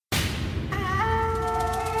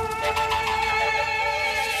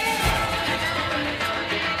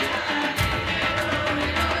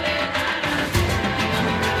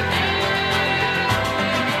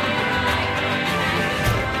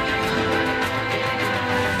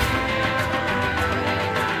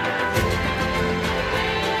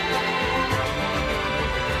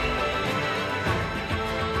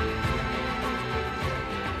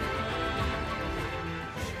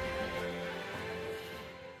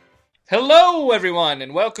Hello, everyone,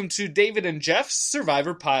 and welcome to David and Jeff's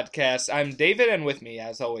Survivor Podcast. I'm David, and with me,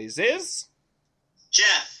 as always, is...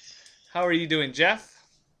 Jeff. How are you doing, Jeff?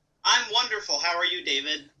 I'm wonderful. How are you,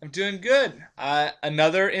 David? I'm doing good.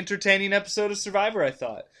 Another entertaining episode of Survivor, I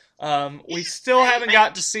thought. We still haven't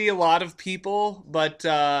got to see a lot of people, but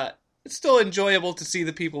it's still enjoyable to see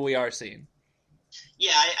the people we are seeing.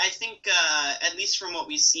 Yeah, I think, at least from what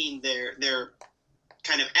we've seen, their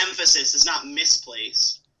kind of emphasis is not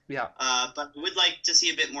misplaced. Yeah. But we would like to see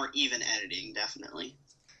a bit more even editing, definitely.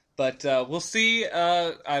 But we'll see.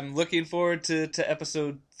 I'm looking forward to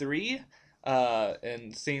episode 3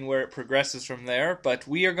 and seeing where it progresses from there. But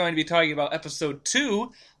we are going to be talking about episode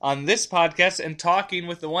 2 on this podcast and talking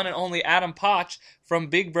with the one and only Adam Potch from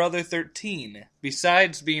Big Brother 13.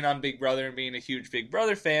 Besides being on Big Brother and being a huge Big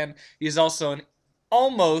Brother fan, he's also an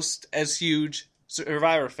almost as huge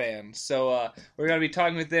Survivor fan. So we're going to be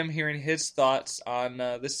talking with him, hearing his thoughts on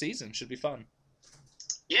this season. Should be fun.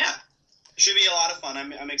 Yeah, should be a lot of fun.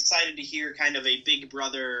 I'm excited to hear kind of a Big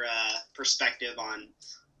Brother perspective on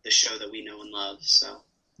the show that we know and love. So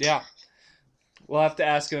yeah, we'll have to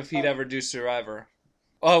ask him if he'd ever do Survivor.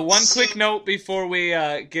 One quick note before we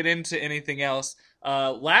get into anything else.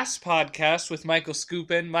 Last podcast with Michael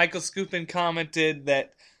Skupin commented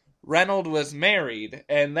that Reynolds was married,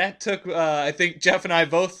 and that took, I think, Jeff and I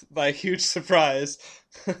both by a huge surprise.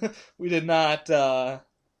 We did not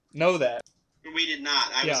know that. We did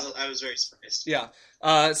not. I was very surprised. Yeah.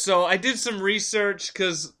 So I did some research,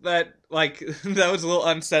 because that was a little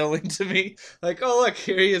unsettling to me. Like, oh, look,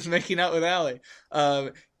 here he is making out with Allie.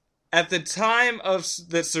 At the time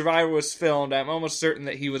that Survivor was filmed, I'm almost certain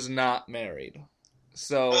that he was not married.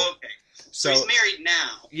 So he's married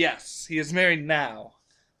now. Yes, he is married now.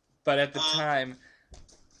 But at the time,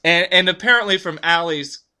 and apparently from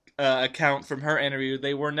Allie's account from her interview,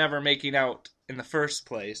 they were never making out in the first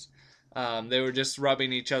place. They were just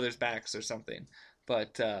rubbing each other's backs or something.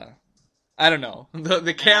 But I don't know.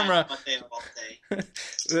 The camera. What they all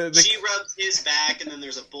say. She rubs his back, and then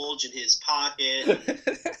there's a bulge in his pocket.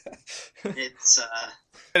 It's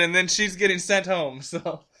and then she's getting sent home.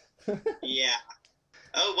 So yeah.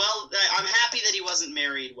 Oh well, I'm happy that he wasn't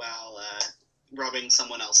married while rubbing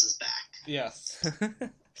someone else's back. Yes.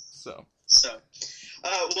 So.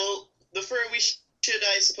 Well, we should,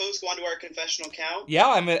 I suppose, go on to our confessional count. Yeah,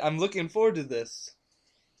 I'm looking forward to this.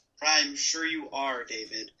 I'm sure you are,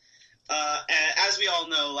 David. As we all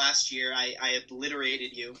know, last year I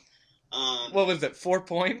obliterated you. What was it, 4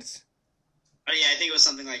 points? Oh yeah, I think it was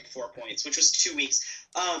something like 4 points, which was 2 weeks.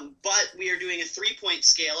 But we are doing a 3-point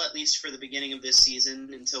scale, at least for the beginning of this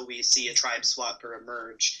season, until we see a tribe swapper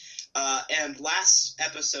emerge. And last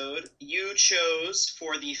episode, you chose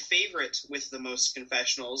for the favorite with the most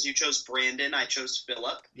confessionals. You chose Brandon. I chose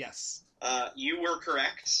Philip. Yes. You were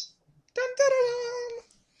correct. Dun, dun,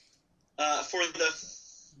 dun. For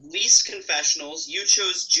the least confessionals, you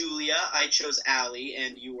chose Julia. I chose Allie,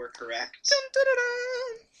 and you were correct. Dun, dun, dun,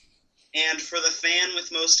 dun. And for the fan with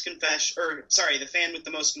the fan with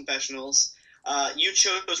the most confessionals, you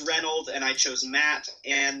chose Reynolds, and I chose Matt,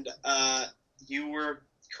 and you were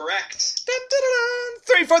correct. Dun, dun, dun,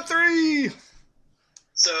 dun. 3 for 3!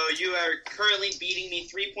 So you are currently beating me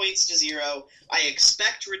 3 points to 0. I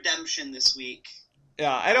expect redemption this week.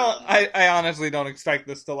 Yeah, I honestly don't expect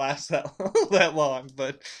this to last that long,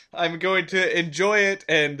 but I'm going to enjoy it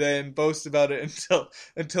and then boast about it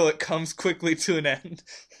until it comes quickly to an end.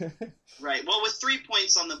 Right. Well, with 3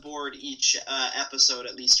 points on the board each episode,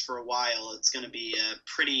 at least for a while, it's going to be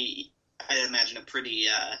I'd imagine a pretty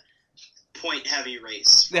point-heavy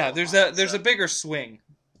race. Yeah, there's a bigger swing.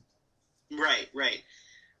 Right.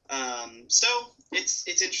 So it's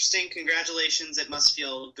interesting. Congratulations. It must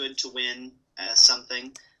feel good to win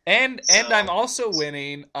something. And I'm also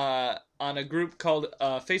winning on a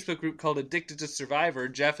Facebook group called Addicted to Survivor.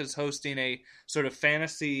 Jeff is hosting a sort of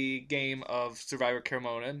fantasy game of Survivor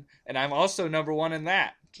Kermonen, and I'm also number 1 in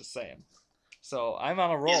that. Just saying. So I'm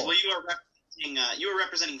on a roll. Yes, well, you are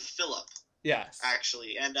representing Philip. Yes,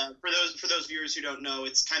 actually, and for those viewers who don't know,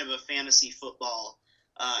 it's kind of a fantasy football,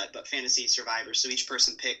 but fantasy Survivor. So each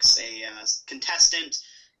person picks a contestant.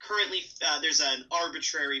 Currently, there's an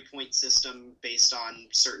arbitrary point system based on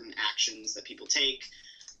certain actions that people take.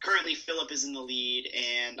 Currently, Philip is in the lead,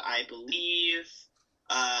 and I believe,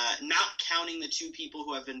 not counting the 2 people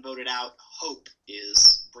who have been voted out, Hope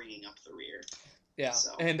is bringing up the rear. Yeah,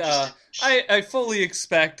 so, and I fully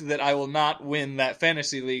expect that I will not win that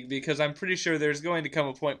fantasy league, because I'm pretty sure there's going to come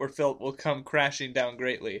a point where Philip will come crashing down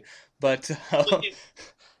greatly. But you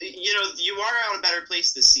are on a better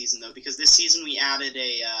place this season, though, because this season we added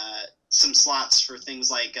some slots for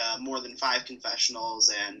things like more than 5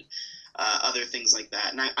 confessionals and other things like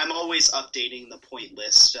that. And I'm always updating the point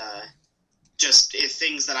list, just if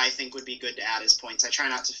things that I think would be good to add as points. I try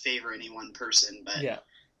not to favor any one person, but Yeah.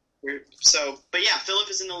 But yeah, Philip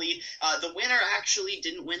is in the lead. The winner actually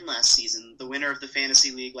didn't win last season. The winner of the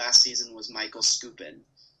fantasy league last season was Michael Skupin.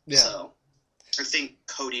 Yeah. So I think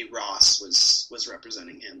Cody Ross was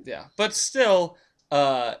representing him. Yeah. But still,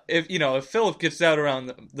 if Philip gets out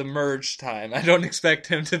around the merge time, I don't expect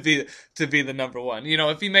him to be the number one.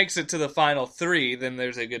 If he makes it to the final 3, then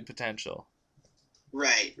there's a good potential.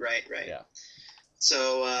 Right. Yeah.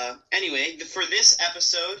 So, anyway, for this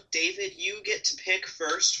episode, David, you get to pick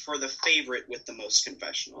first for the favorite with the most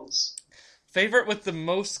confessionals. Favorite with the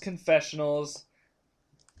most confessionals.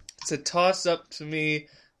 It's a toss-up to me,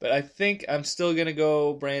 but I think I'm still going to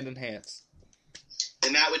go Brandon Hantz.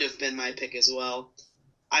 And that would have been my pick as well.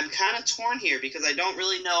 I'm kind of torn here because I don't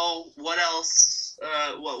really know what else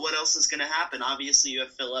is going to happen. Obviously, you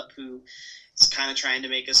have Philip, who is kind of trying to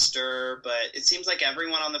make a stir, but it seems like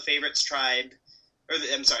everyone on the Favorites Tribe...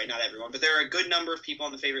 I'm sorry, not everyone, but there are a good number of people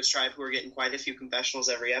on the Favorites Tribe who are getting quite a few confessionals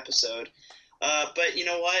every episode. But you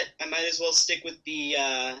know what? I might as well stick with the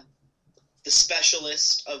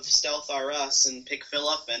specialist of Stealth R Us and pick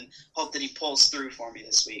Philip and hope that he pulls through for me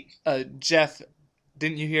this week. Jeff,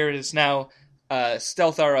 didn't you hear it is now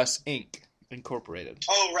Stealth R Us Inc. Incorporated?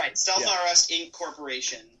 Oh, right. Stealth R Us Inc.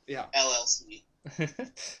 Corporation. Yeah. LLC.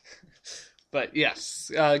 But yes,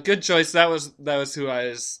 good choice. That was who I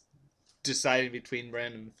was deciding between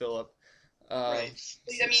Brandon and Philip. Right.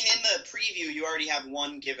 I mean, in the preview, you already have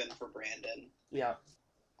one given for Brandon. Yeah.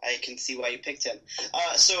 I can see why you picked him.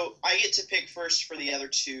 So I get to pick first for the other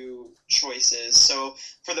 2 choices. So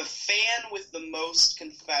for the fan with the most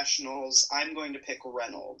confessionals, I'm going to pick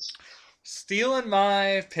Reynolds. Stealing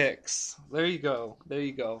my picks. There you go.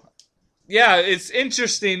 Yeah, it's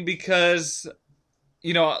interesting because...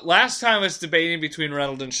 last time I was debating between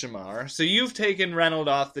Reynolds and Shamar, so you've taken Reynolds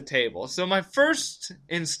off the table. So my first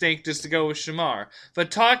instinct is to go with Shamar. But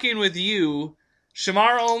talking with you,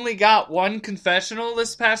 Shamar only got 1 confessional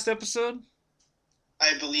this past episode?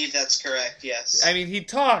 I believe that's correct, yes. I mean, he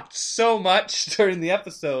talked so much during the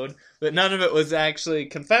episode, but none of it was actually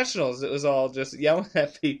confessionals. It was all just yelling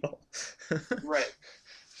at people. Right.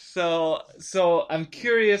 So I'm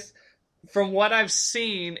curious, from what I've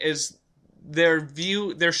seen is...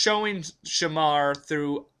 they're showing Shamar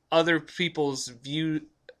through other people's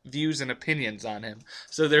views and opinions on him.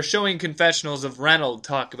 So they're showing confessionals of Reynolds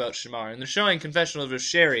talk about Shamar, and they're showing confessionals of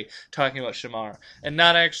Sherry talking about Shamar, and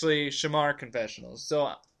not actually Shamar confessionals.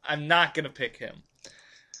 So I'm not going to pick him.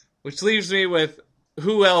 Which leaves me with,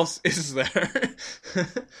 who else is there?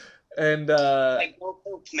 And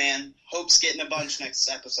Hope, man. Hope's getting a bunch next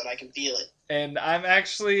episode. I can feel it. And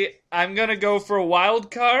I'm going to go for a wild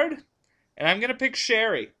card. And I'm going to pick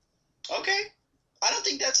Sherry. Okay. I don't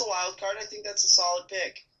think that's a wild card. I think that's a solid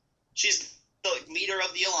pick. She's the leader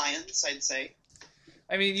of the alliance, I'd say.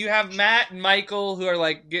 I mean, you have Matt and Michael who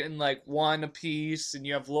are getting 1 apiece, and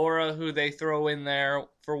you have Laura who they throw in there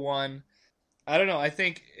for 1. I don't know. I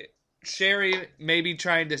think Sherry may be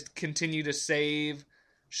trying to continue to save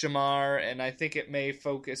Shamar, and I think it may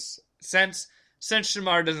focus... Since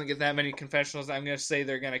Shamar doesn't get that many confessionals, I'm going to say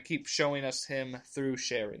they're going to keep showing us him through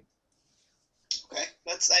Sherry. Okay,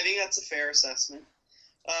 I think that's a fair assessment.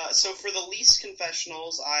 So for the least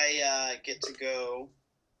confessionals, I get to go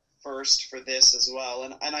first for this as well,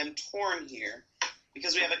 and I'm torn here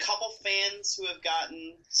because we have a couple fans who have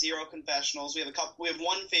gotten 0 confessionals. We have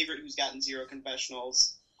 1 favorite who's gotten 0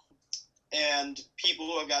 confessionals, and people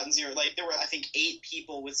who have gotten 0. There were, I think, 8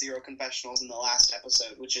 people with 0 confessionals in the last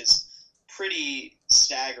episode, which is pretty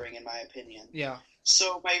staggering in my opinion. Yeah.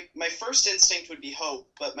 So my first instinct would be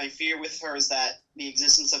Hope, but my fear with her is that the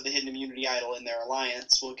existence of the hidden immunity idol in their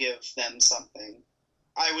alliance will give them something.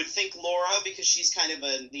 I would think Laura, because she's kind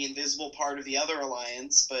of the invisible part of the other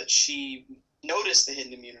alliance, but she noticed the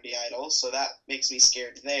hidden immunity idol, so that makes me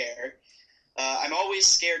scared there. I'm always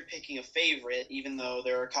scared picking a favorite, even though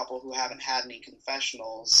there are a couple who haven't had any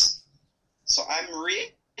confessionals. So I'm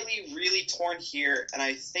really, really torn here, and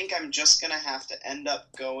I think I'm just going to have to end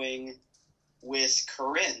up going with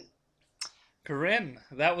Corinne. Corinne,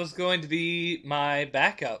 that was going to be my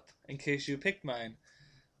backup in case you picked mine.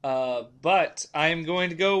 But I'm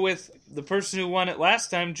going to go with the person who won it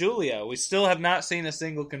last time, Julia. We still have not seen a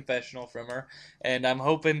single confessional from her, and I'm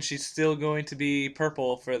hoping she's still going to be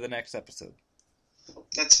purple for the next episode.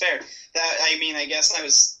 That's fair. I guess I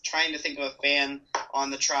was trying to think of a fan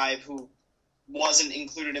on the tribe who wasn't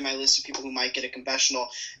included in my list of people who might get a confessional,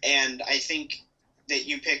 and I think that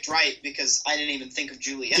you picked right because I didn't even think of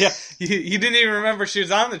Julia. Yeah, you didn't even remember she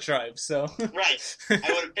was on the tribe, so. Right.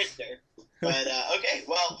 I would have picked her. But, okay,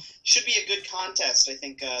 well, should be a good contest. I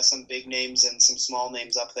think some big names and some small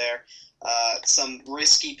names up there. Some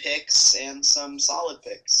risky picks and some solid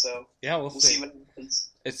picks. So yeah, we'll see what happens.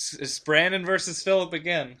 It's Brandon versus Philip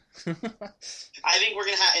again. I think we're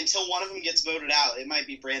going to have, until one of them gets voted out, it might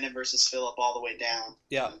be Brandon versus Philip all the way down.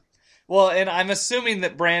 Yeah. Well, and I'm assuming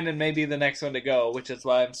that Brandon may be the next one to go, which is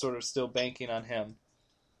why I'm sort of still banking on him.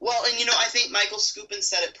 Well, and I think Michael Skupin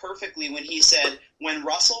said it perfectly when he said when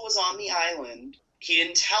Russell was on the island, he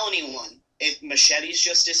didn't tell anyone. If machetes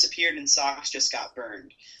just disappeared and socks just got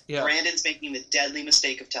burned. Yeah. Brandon's making the deadly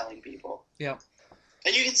mistake of telling people. Yeah.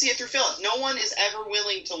 And you can see it through Philip. No one is ever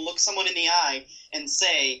willing to look someone in the eye and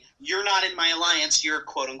say, you're not in my alliance, you're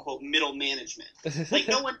quote-unquote middle management. Like,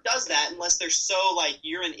 no one does that unless they're so, like,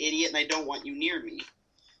 you're an idiot and I don't want you near me.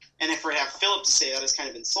 And if we have Philip to say that, it's kind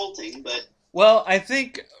of insulting, but... Well, I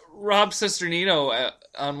think Rob Cesternino,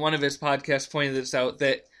 on one of his podcasts, pointed this out,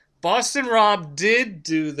 that Boston Rob did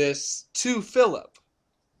do this to Philip,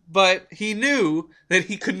 but he knew that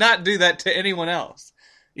he could not do that to anyone else.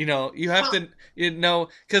 You have to,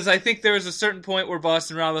 because I think there was a certain point where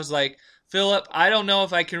Boston Rob was like, Philip, I don't know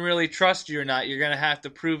if I can really trust you or not. You're going to have to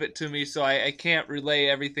prove it to me, so I can't relay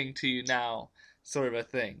everything to you now, sort of a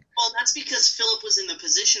thing. Well, that's because Philip was in the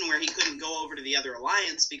position where he couldn't go over to the other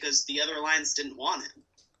alliance because the other alliance didn't want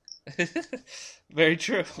him. Very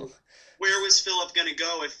true. Where was Philip going to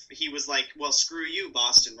go if he was like, well, screw you,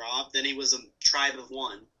 Boston Rob? Then he was a tribe of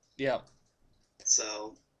one. Yeah.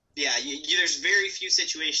 So, yeah, there's very few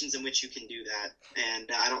situations in which you can do that,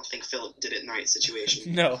 and I don't think Philip did it in the right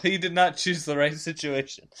situation. No, he did not choose the right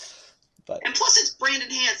situation. But. And plus, it's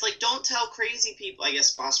Brandon Hance. Like, don't tell crazy people. I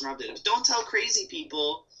guess Boston Rob did it. But don't tell crazy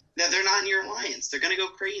people that they're not in your alliance. They're going to go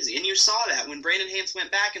crazy. And you saw that when Brandon Hance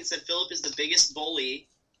went back and said Philip is the biggest bully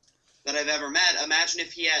that I've ever met. Imagine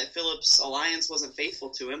if Philip's alliance wasn't faithful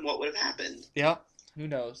to him, what would have happened? Yeah, who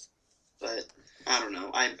knows? But I don't know.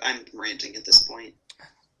 I'm ranting at this point.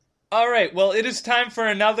 All right, well, it is time for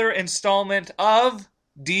another installment of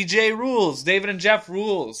DJ Rules, David and Jeff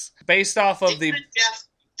Rules, based off of David and Jeff,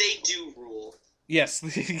 they do rule. Yes,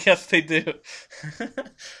 yes, they do.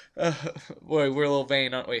 Boy, we're a little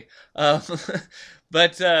vain, aren't we?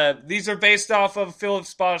 But these are based off of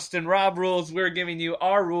Philip's Boston Rob rules. We're giving you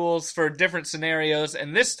our rules for different scenarios,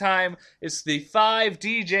 and this time it's the 5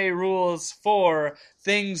 DJ rules for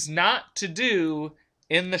things not to do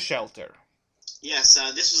in the shelter. Yes,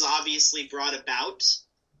 this was obviously brought about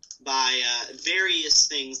by various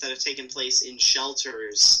things that have taken place in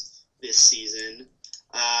shelters this season,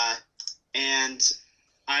 and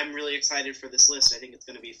I'm really excited for this list. I think it's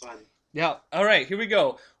going to be fun. Yeah, all right, here we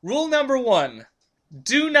go. Rule number 1.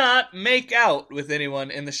 Do not make out with anyone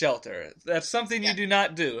in the shelter. That's something you do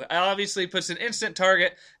not do. It obviously puts an instant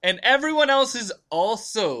target, and everyone else is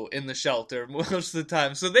also in the shelter most of the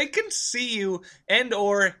time. So they can see you and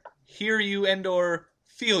or hear you and or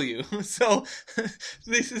feel you. So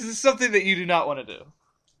this is something that you do not want to do.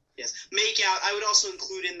 Yes. Make out. I would also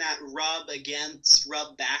include in that rub against,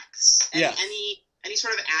 rub backs. Any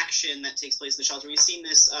sort of action that takes place in the shelter. We've seen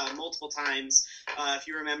this multiple times. If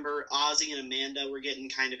you remember, Ozzy and Amanda were getting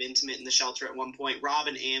kind of intimate in the shelter at one point. Rob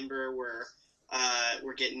and Amber were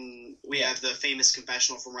getting. We have the famous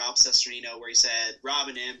confessional from Rob Cesternino where he said, "Rob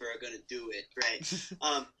and Amber are going to do it." Right.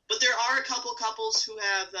 But there are a couple couples who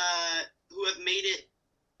have made it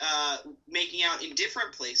making out in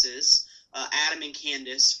different places. Adam and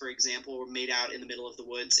Candace, for example, were made out in the middle of the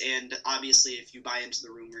woods, and obviously, if you buy into the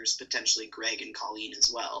rumors, potentially Greg and Colleen as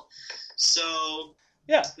well. So,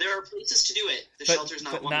 yeah, there are places to do it. The shelter's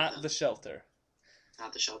not one of them. Not the shelter.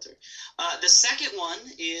 Not the shelter. The second one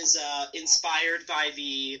is inspired by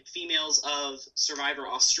the females of Survivor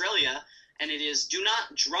Australia, and it is do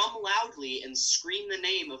not drum loudly and scream the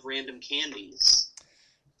name of random candies.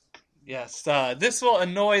 Yes, this will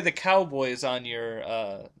annoy the cowboys on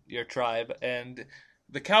your tribe, and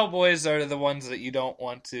the cowboys are the ones that you don't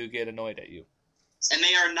want to get annoyed at you. And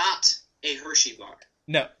they are not a Hershey bar.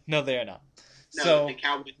 No, they are not. No, so, the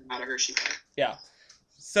cowboys are not a Hershey bar. Yeah.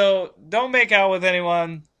 So don't make out with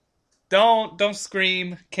anyone. Don't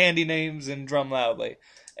scream candy names and drum loudly.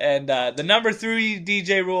 And the number 3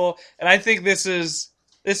 DJ rule, and I think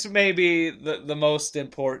this may be the most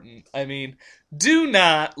important. I mean, do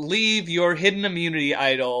not leave your hidden immunity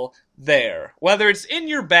idol there. Whether it's in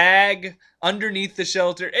your bag, underneath the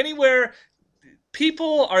shelter, anywhere.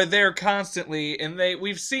 People are there constantly, and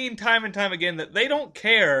we've seen time and time again that they don't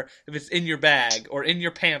care if it's in your bag or in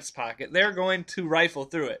your pants pocket. They're going to rifle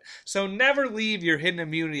through it. So never leave your hidden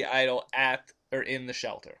immunity idol at or in the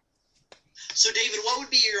shelter. So, David, what would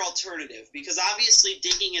be your alternative? Because obviously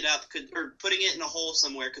digging it up or putting it in a hole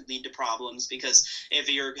somewhere could lead to problems, because if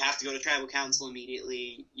you have to go to tribal council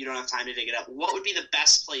immediately, you don't have time to dig it up. What would be the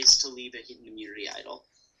best place to leave a hidden immunity idol?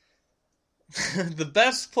 The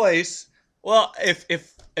best place... Well,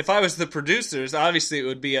 if I was the producers, obviously it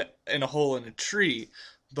would be in a hole in a tree.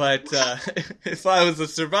 But if I was a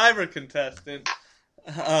Survivor contestant,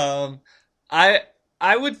 I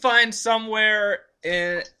would find somewhere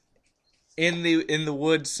in the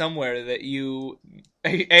woods somewhere that you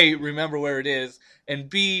A, remember where it is, and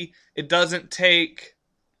B, it doesn't take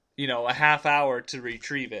a half hour to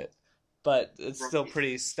retrieve it, but it's still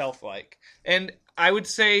pretty stealth-like. And I would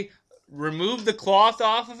say remove the cloth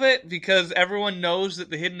off of it, because everyone knows that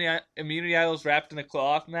the hidden immunity idol is wrapped in a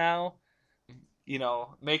cloth now.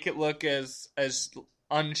 Make it look as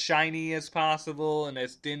unshiny as possible and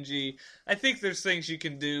as dingy. I think there's things you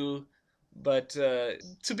can do, but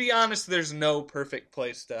to be honest, there's no perfect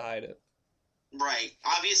place to hide it. Right.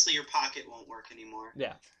 Obviously, your pocket won't work anymore.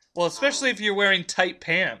 Yeah. Well, especially if you're wearing tight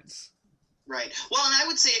pants. Right. Well, and I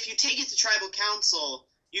would say if you take it to tribal council,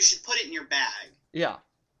 you should put it in your bag. Yeah.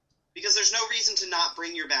 Because there's no reason to not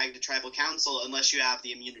bring your bag to tribal council unless you have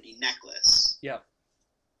the immunity necklace. Yeah.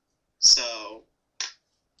 So,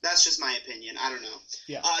 that's just my opinion. I don't know.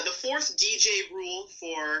 Yeah. The fourth DJ rule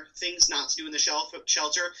for things not to do in the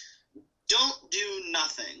shelter, don't do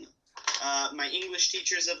nothing. My English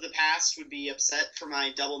teachers of the past would be upset for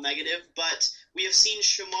my double negative, but we have seen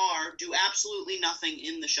Shamar do absolutely nothing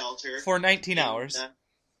in the shelter. For 19 hours.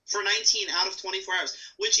 For 19 out of 24 hours,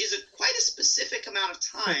 which is quite a specific amount of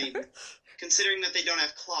time, considering that they don't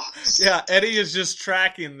have clocks. Yeah, Eddie is just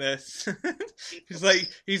tracking this.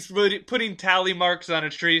 he's putting tally marks on a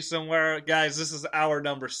tree somewhere. Guys, this is hour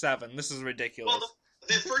number 7. This is ridiculous. Well,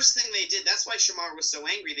 the first thing they did, that's why Shamar was so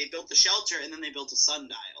angry. They built the shelter, and then they built a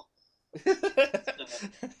sundial.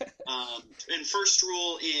 And first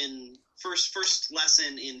rule in first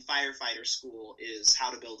lesson in firefighter school is how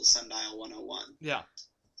to build a sundial 101. Yeah.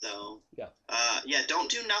 So, yeah, don't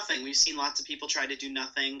do nothing. We've seen lots of people try to do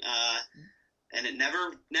nothing, and it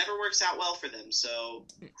never works out well for them. So,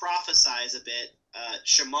 prophesize a bit.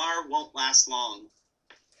 Shamar won't last long.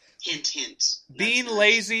 Hint, hint. Being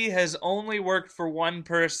lazy has only worked for one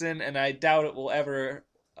person, and I doubt it will ever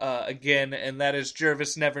again, and that is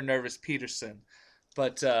Jervis Never Nervous Peterson.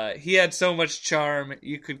 But he had so much charm,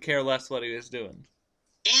 you could care less what he was doing.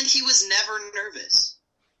 And he was never nervous.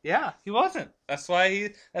 Yeah, he wasn't. That's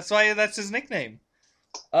why that's his nickname.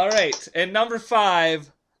 All right, and number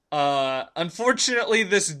 5. Unfortunately,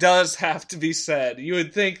 this does have to be said. You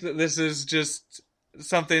would think that this is just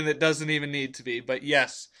something that doesn't even need to be, but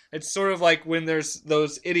yes, it's sort of like when there's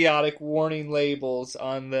those idiotic warning labels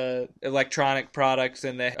on the electronic products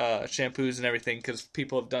and the shampoos and everything because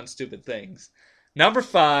people have done stupid things. Number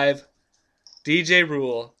 5, DJ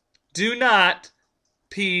rule: do not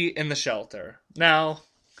pee in the shelter. Now,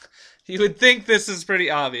 you would think this is pretty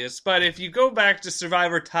obvious, but if you go back to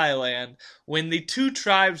Survivor Thailand, when the 2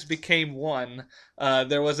 tribes became one,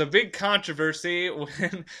 there was a big controversy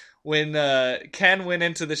when Ken went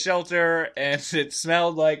into the shelter and it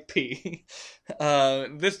smelled like pee.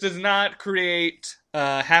 This does not create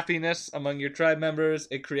happiness among your tribe members.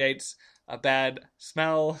 It creates a bad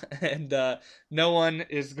smell, and no one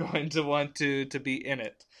is going to want to be in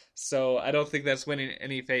it. So I don't think that's winning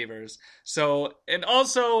any favors. So, and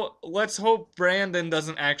also, let's hope Brandon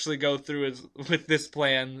doesn't actually go through with this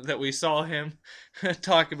plan that we saw him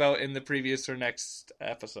talk about in the previous or next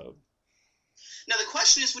episode. Now the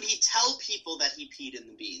question is, would he tell people that he peed in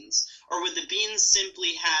the beans? Or would the beans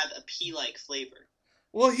simply have a pee-like flavor?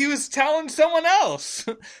 Well, he was telling someone else,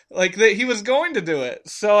 like, that he was going to do it.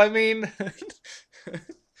 So, I mean,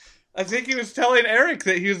 I think he was telling Eric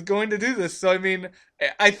that he was going to do this. So, I mean,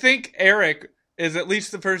 I think Eric is at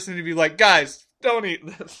least the person to be like, guys, don't eat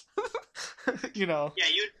this. You know. Yeah,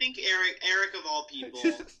 you'd think Eric of all people,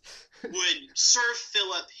 would serve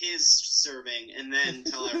Philip his serving and then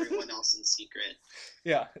tell everyone else in secret.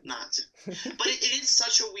 Yeah. Not to. But it is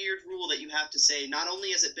such a weird rule that you have to say, not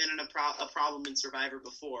only has it been a problem in Survivor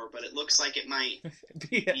before, but it looks like it might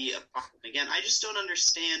be a problem again. I just don't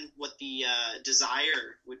understand what the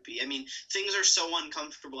desire would be. I mean, things are so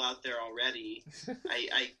uncomfortable out there already.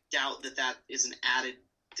 I doubt that is an added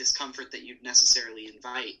discomfort that you'd necessarily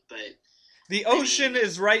invite, but... The ocean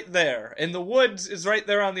is right there, and the woods is right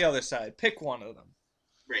there on the other side. Pick one of them.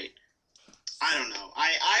 Right. I don't know.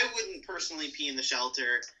 I wouldn't personally pee in the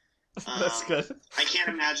shelter. That's good. I can't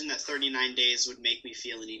imagine that 39 days would make me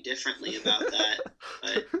feel any differently about that.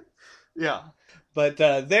 But yeah. But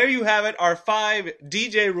there you have it, our 5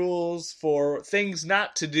 DJ rules for things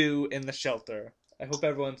not to do in the shelter. I hope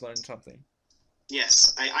everyone's learned something.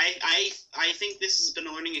 Yes, I think this has been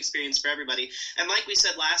a learning experience for everybody. And like we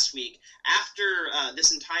said last week, after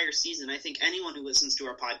this entire season, I think anyone who listens to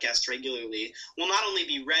our podcast regularly will not only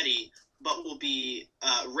be ready, but will be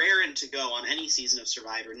raring to go on any season of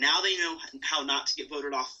Survivor. Now they know how not to get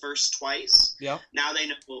voted off first twice. Yep. Now they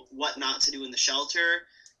know what not to do in the shelter.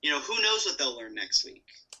 Who knows what they'll learn next week.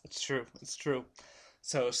 It's true. It's true.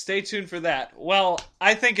 So stay tuned for that. Well,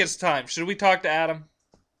 I think it's time. Should we talk to Adam?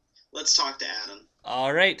 Let's talk to Adam.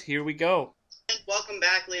 All right, here we go. Welcome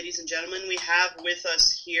back, ladies and gentlemen. We have with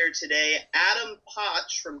us here today Adam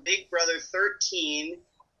Potch from Big Brother 13.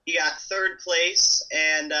 He got 3rd place.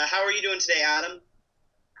 And how are you doing today, Adam?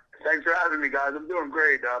 Thanks for having me, guys. I'm doing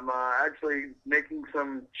great. I'm actually making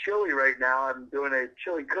some chili right now. I'm doing a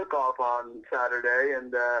chili cook-off on Saturday,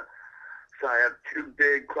 and so I have 2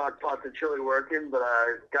 big crock pots of chili working, but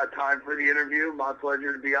I got time for the interview. My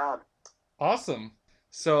pleasure to be on. Awesome.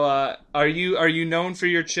 So, are you known for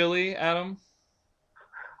your chili, Adam?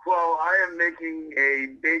 Well, I am making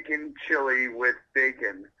a bacon chili with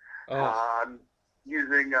bacon. Oh. I'm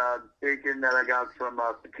using bacon that I got from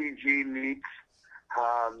Petit G Meats.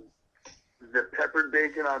 The peppered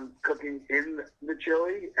bacon I'm cooking in the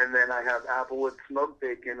chili, and then I have applewood smoked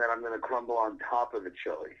bacon that I'm going to crumble on top of the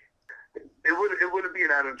chili. It wouldn't be an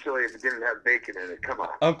Adam chili if it didn't have bacon in it. Come on.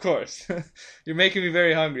 Of course. You're making me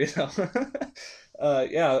very hungry now.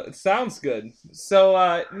 Yeah, it sounds good.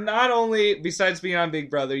 So, not only, besides being on Big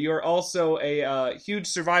Brother, you're also a huge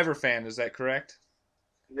Survivor fan, is that correct?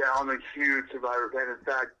 Yeah, I'm a huge Survivor fan. In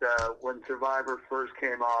fact, when Survivor first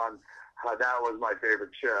came on, that was my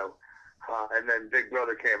favorite show. And then Big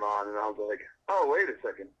Brother came on, and I was like, oh, wait a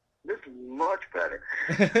second. This is much better.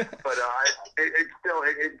 But it's still,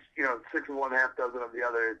 it's 6 of one, half dozen of the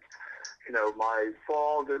other. It's, my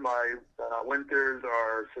falls and my winters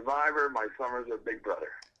are Survivor. My summers are Big Brother.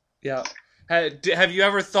 Yeah. Have you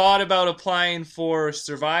ever thought about applying for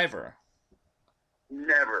Survivor?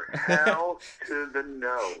 Never. Hell to the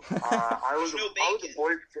no. I was a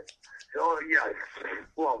Boy Scout. Oh, yeah.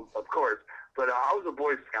 Well, of course. But I was a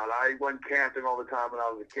Boy Scout. I went camping all the time when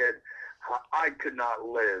I was a kid. I could not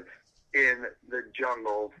live in the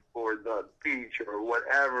jungle or the beach or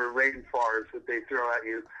whatever rainforest that they throw at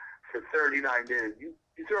you for 39 days. You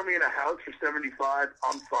throw me in a house for 75,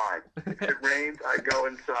 I'm fine. If it rains, I go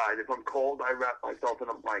inside. If I'm cold, I wrap myself in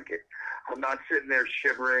a blanket. I'm not sitting there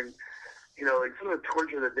shivering. Like some of the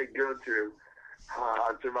torture that they go through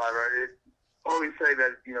on Survivor. I always say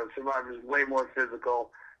that, Survivor is way more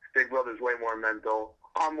physical. Big Brother's way more mental.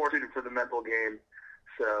 I'm more suited for the mental game.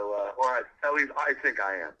 So, or at least I think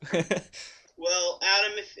I am. Well,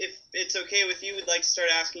 Adam, if it's okay with you, we'd like to start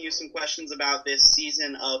asking you some questions about this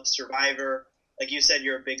season of Survivor. Like you said,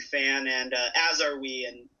 you're a big fan, and as are we,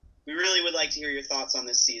 and we really would like to hear your thoughts on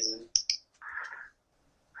this season.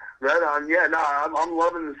 Right on. Yeah, no, I'm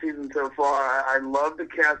loving the season so far. I love the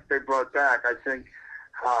cast they brought back. I think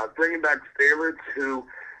bringing back favorites who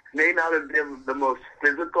may not have been the most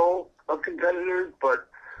physical of competitors, but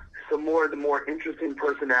the more interesting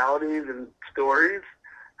personalities and stories.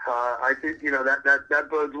 I think that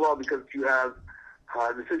bodes well because you have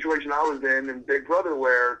the situation I was in Big Brother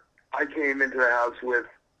where I came into the house with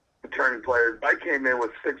returning players. I came in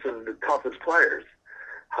with 6 of the toughest players.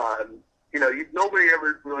 Nobody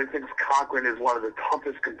ever really thinks Cochran is one of the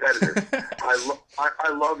toughest competitors.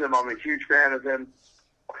 I love him. I'm a huge fan of him.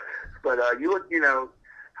 But you look,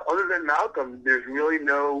 other than Malcolm, there's really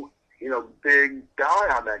no, big guy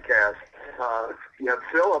on that cast. You have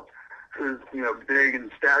Philip, who's, big in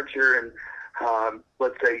stature and,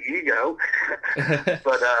 let's say, ego.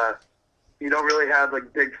 But you don't really have,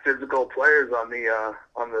 like, big physical players on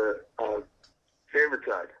the favorite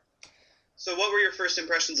side. So what were your first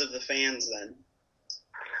impressions of the fans then?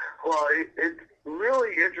 Well, it's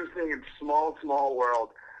really interesting in small world.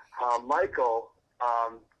 Michael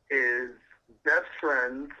is best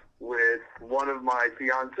friends with one of my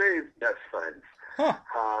fiance's best friends. Huh.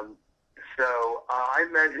 So I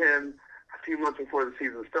met him a few months before the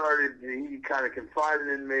season started. He kind of confided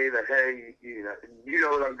in me that, hey, you know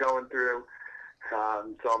what I'm going through.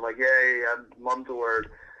 So I'm like, hey, mum's a word.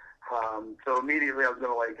 So immediately I was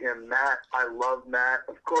going to like him. Matt, I love Matt.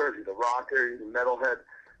 Of course, he's a rocker. He's a metalhead.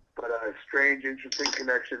 But a strange, interesting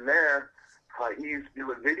connection there. He used to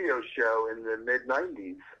do a video show in the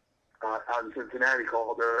mid-'90s out in Cincinnati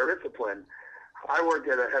called Discipline. I worked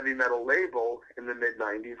at a heavy metal label in the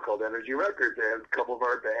mid-'90s called Energy Records, and a couple of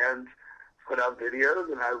our bands put out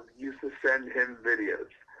videos, and I used to send him videos.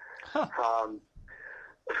 Huh.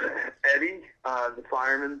 Eddie, the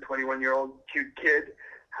fireman, 21-year-old cute kid.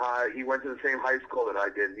 He went to the same high school that I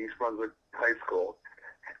did, East Brunswick High School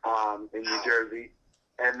in New Jersey.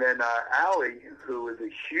 And then Allie, who is a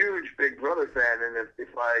huge Big Brother fan, and if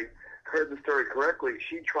I heard the story correctly,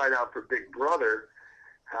 she tried out for Big Brother,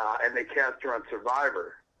 and they cast her on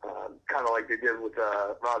Survivor, kind of like they did with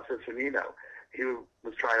Rob Ciccinino. He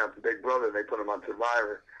was trying out for Big Brother, and they put him on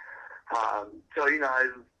Survivor. So, I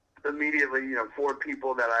immediately, 4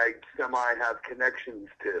 people that I semi-have connections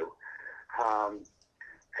to.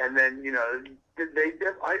 And then,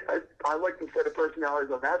 I like the set of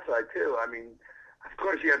personalities on that side, too. I mean, of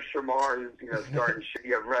course, you have Shamar, who's, starting shit.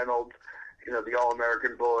 You have Reynolds, the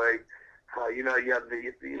All-American boy. You have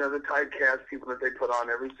the typecast people that they put on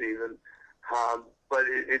every season. But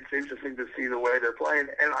it's interesting to see the way they're playing.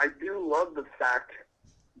 And I do love the fact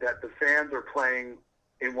that the fans are playing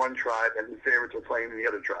in one tribe and the favorites are playing in the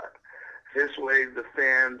other tribe. This way, the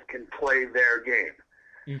fans can play their game.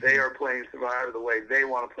 Mm-hmm. They are playing Survivor the way they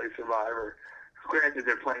want to play Survivor. Granted,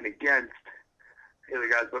 they're playing against the other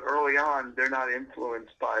guys, but early on, they're not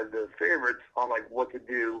influenced by the favorites on what to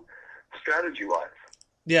do strategy-wise.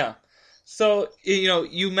 Yeah. So,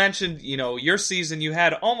 you mentioned, your season, you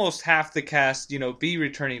had almost half the cast, be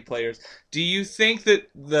returning players. Do you think that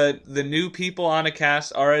the new people on a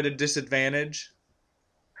cast are at a disadvantage?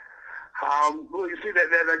 Well, you see,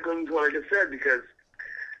 that goes into what I just said, because,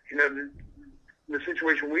 the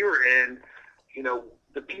situation we were in,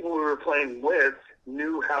 the people we were playing with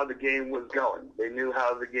knew how the game was going. They knew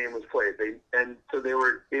how the game was played. And so they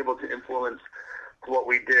were able to influence what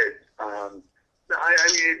we did. I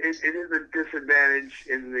mean, it is a disadvantage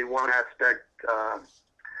in the one aspect,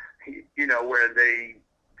 where they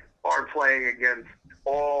are playing against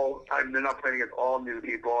they're not playing against all new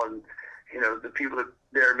people, and, the people that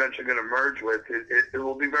they're eventually going to merge with. It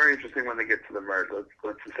will be very interesting when they get to the merge. Let's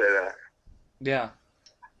just say that. Yeah.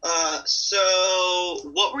 So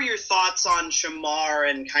what were your thoughts on Shamar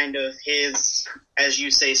and kind of his, as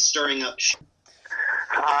you say, stirring up?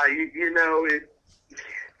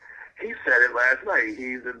 He said it last night.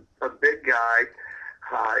 He's a big guy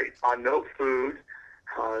on no food,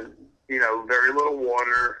 very little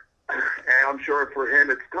water, and I'm sure for him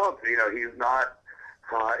it's tough. He's not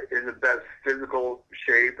in the best physical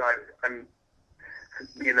shape. I'm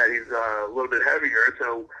being that he's a little bit heavier,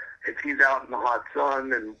 so if he's out in the hot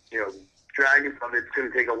sun and dragging something, it's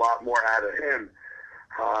going to take a lot more out of him.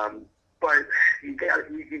 But you got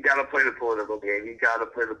to play the political game. You got to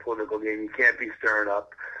play the political game. You can't be stirring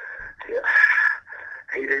up.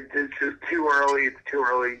 It's just too early. It's too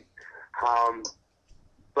early.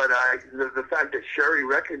 But the fact that Sherry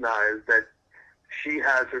recognized that she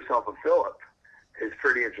has herself a Philip is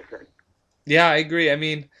pretty interesting. Yeah, I agree. I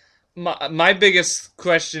mean, my biggest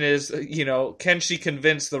question is, can she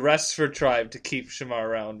convince the rest of her tribe to keep Shamar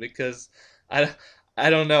around? Because I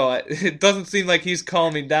don't know. It doesn't seem like he's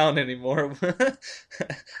calming down anymore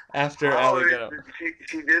after Allie got out.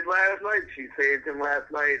 She did last night. She saved him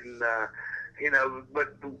last night, and but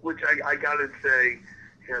which I gotta say,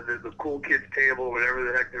 the cool kids table, whatever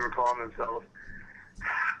the heck they were calling themselves.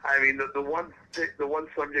 I mean, the one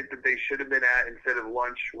subject that they should have been at instead of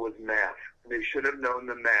lunch was math. They should have known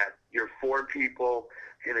the math. You're 4 people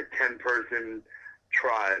in a 10-person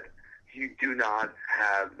tribe. You do not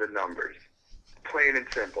have the numbers. Plain and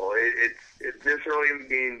simple. It's this early in the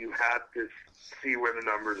game. You have to see where the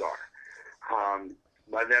numbers are.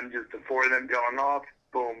 By them, just the 4 of them going off,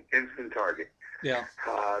 boom, instant target. Yeah.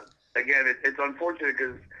 Again, it's unfortunate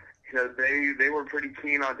because they were pretty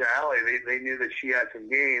keen on Allie. They knew that she had some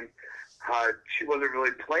game. She wasn't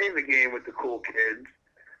really playing the game with the cool kids.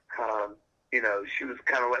 She was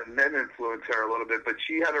kind of letting them influence her a little bit, but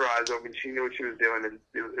she had her eyes open. She knew what she was doing, and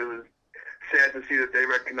it was sad to see that they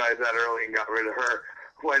recognized that early and got rid of her.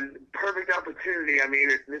 When perfect opportunity, I mean,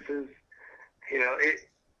 this is,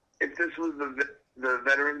 if this was the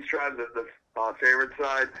veterans tribe, the favorite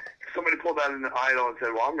side, if somebody pulled out an idol and said,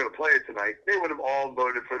 well, I'm going to play it tonight, they would have all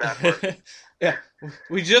voted for that person. Yeah,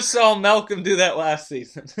 we just saw Malcolm do that last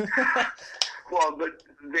season. Well, but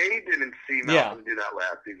they didn't see Malcolm do that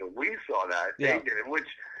last season. We saw that. They didn't, which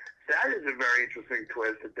that is a very interesting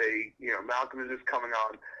twist that they, Malcolm is just coming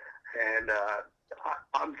on. And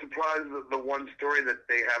I'm surprised that the one story that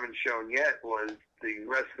they haven't shown yet was the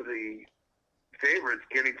rest of the favorites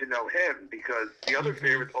getting to know him, because the other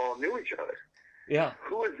favorites all knew each other. Yeah.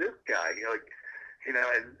 Who is this guy?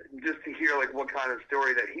 And just to hear what kind of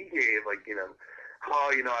story that he gave,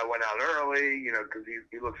 I went out early, because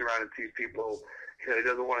he looks around and sees people. He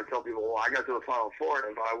doesn't want to tell people, well, I got to the Final Four,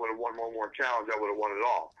 and if I would have won one more challenge, I would have won it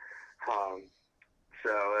all.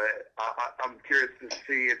 So I'm curious to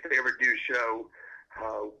see if they ever do show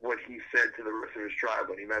what he said to the rest of his tribe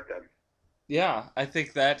when he met them. Yeah, I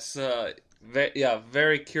think that's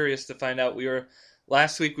very curious to find out.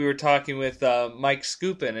 Last week we were talking with Mike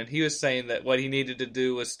Scoopin, and he was saying that what he needed to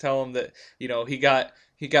do was tell him that he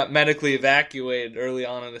got medically evacuated early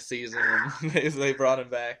on in the season, and they brought him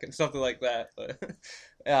back and something like that. But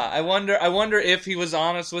yeah, I wonder if he was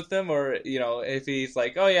honest with them, or if he's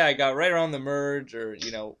like, oh yeah, I got right around the merge, or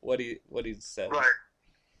what he said.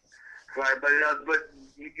 Right, but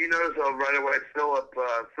you notice right away,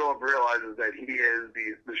 Philip realizes that he is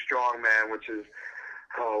the strong man, which is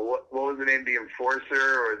what was the name, the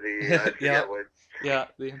enforcer or the I forget what. Yeah,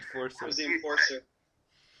 the enforcer. It was the enforcer.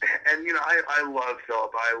 And I love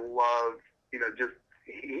Philip. I love just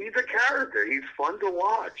he's a character. He's fun to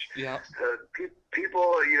watch. Yeah.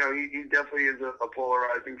 People, he definitely is a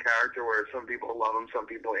polarizing character where some people love him, some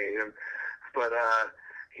people hate him, but.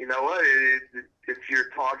 You know what? If you're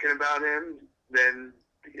talking about him, then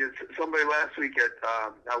somebody last week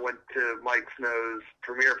I went to Mike Snow's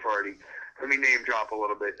premiere party. Let me name drop a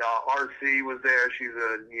little bit. RC was there. She's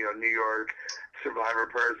a New York Survivor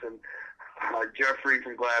person. Jeffrey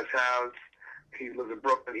from Glass House. He lives in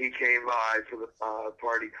Brooklyn. He came by for the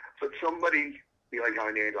party. But somebody, you like how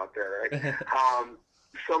I named up there, right?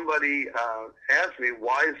 Somebody asked me,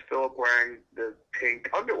 why is Philip wearing the pink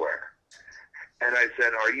underwear? And I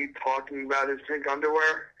said, are you talking about his pink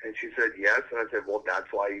underwear? And she said, yes. And I said, well, that's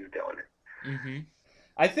why he's doing it. Mm-hmm.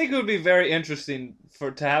 I think it would be very interesting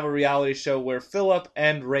to have a reality show where Philip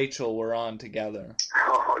and Rachel were on together.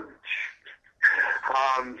 Oh,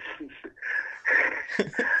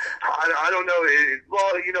 I don't know.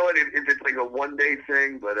 Well, you know what? If it's like a one-day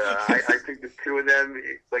thing, but I think the two of them,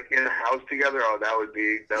 like in a house together, that would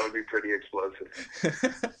be pretty explosive.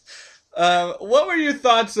 What were your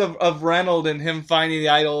thoughts of Reynolds and him finding the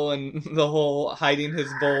idol and the whole hiding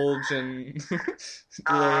his bulge and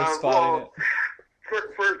Laura spotting it?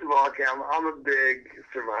 First of all, Cam, I'm a big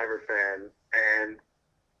Survivor fan, and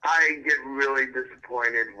I get really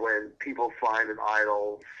disappointed when people find an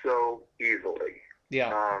idol so easily.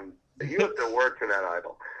 Yeah. You have to work for that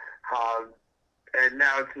idol. And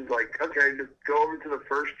now it's just like, okay, just go over to the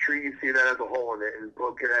first tree you see that has a hole in it and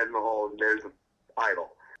poke your head in the hole, and there's an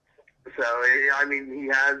idol. So, I mean, he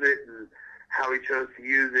has it, and how he chose to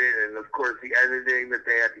use it, and of course the editing that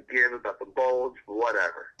they had to give about the bulge,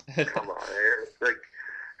 whatever. Come on, like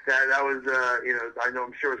that was I know,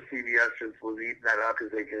 I'm sure CBS just was eating that up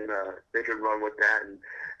because they can run with that and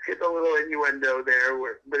get a little innuendo there,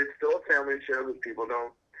 but it's still a family show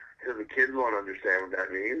because the kids won't understand what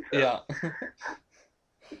that means. So. Yeah.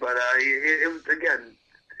 But it was, again,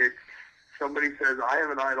 it's somebody says I have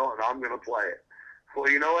an idol and I'm going to play it. Well,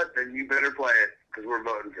 you know what? Then you better play it because we're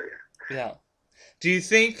voting for you. Yeah. Do you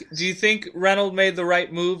think Reynolds made the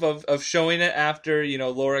right move of showing it after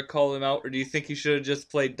Laura called him out, or do you think he should have just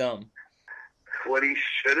played dumb? What he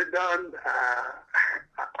should have done,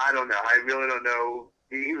 I don't know. I really don't know.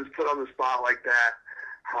 He was put on the spot like that.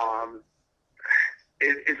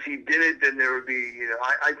 If he did it, then there would be.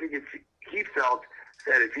 I think if he felt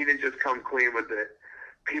that if he didn't just come clean with it,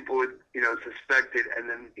 people would suspect it, and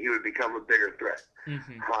then he would become a bigger threat.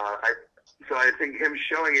 Mm-hmm. So I think him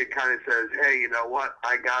showing it kind of says, hey, you know what?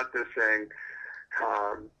 I got this thing.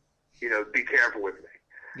 Be careful with me.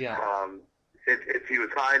 Yeah. If he was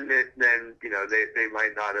hiding it, then, they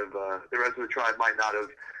might not have, the rest of the tribe might not have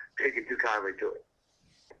taken too kindly to it.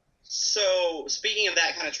 So, speaking of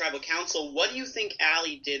that kind of tribal council, what do you think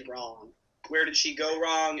Allie did wrong? Where did she go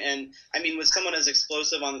wrong? And, I mean, with someone as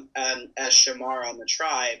explosive as Shamar on the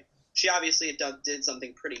tribe, she obviously did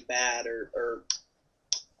something pretty bad, or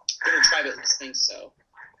the tribe at least thinks so.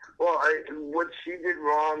 Well, what she did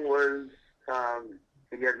wrong was,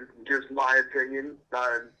 again, just my opinion.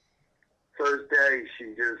 First day,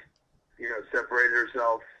 she just, separated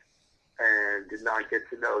herself and did not get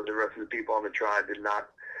to know the rest of the people on the tribe, did not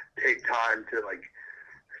take time to,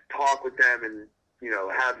 talk with them and,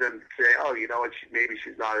 have them say, oh, you know what, maybe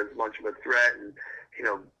she's not as much of a threat, and,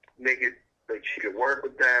 make it like she could work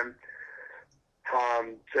with them.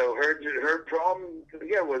 So her problem,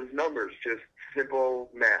 again, was numbers, just simple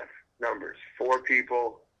math, numbers. 4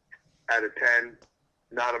 people out of 10,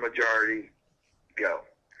 not a majority, go.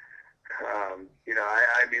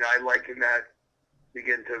 I liken that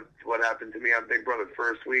again to what happened to me on Big Brother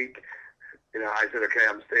first week. I said, okay,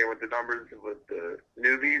 I'm staying with the numbers with the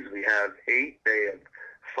newbies. We have 8. They had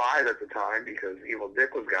 5 at the time because Evil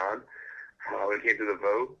Dick was gone. When it came to the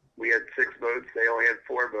vote, we had 6 votes. They only had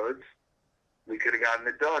 4 votes. We could have gotten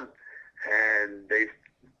it done. And they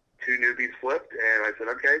two newbies flipped, and I said,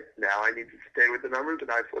 okay, now I need to stay with the numbers,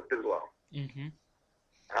 and I flipped as well. Mm-hmm.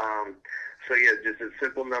 So yeah, just a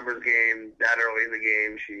simple numbers game. That early in the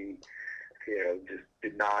game, she, just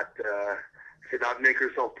did not make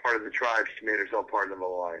herself part of the tribe. She made herself part of the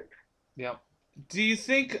alliance. Yeah. Do you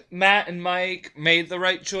think Matt and Mike made the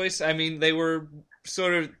right choice? I mean, they were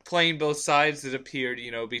sort of playing both sides, it appeared,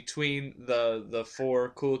 between the four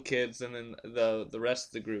cool kids and then the rest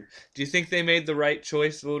of the group. Do you think they made the right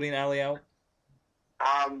choice voting Allie out?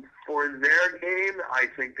 For their game, I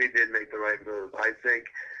think they did make the right move. I think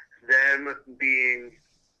them being,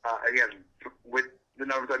 again, with the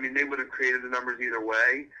numbers, I mean, they would have created the numbers either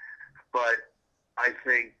way, but I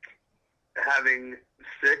think having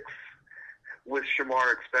 6 with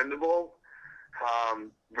Shamar expendable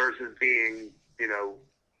versus being,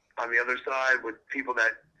 on the other side with people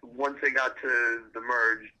that once they got to the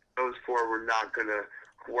merge, those 4 were not going to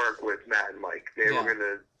work with Matt and Mike. They were going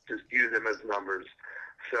to just use them as numbers.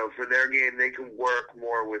 So for their game, they can work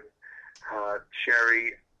more with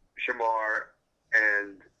Sherry, Shamar,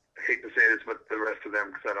 and I hate to say this, but the rest of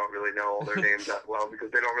them, because I don't really know all their names that well,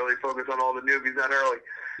 because they don't really focus on all the newbies that early.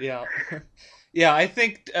 Yeah. Yeah, I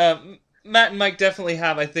think Matt and Mike definitely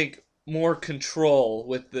have, more control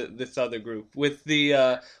with this other group. With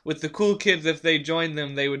the cool kids, if they joined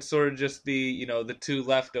them, they would sort of just be, the 2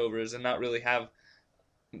 leftovers and not really have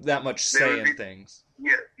that much say in things.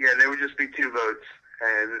 Yeah, they would just be 2 votes,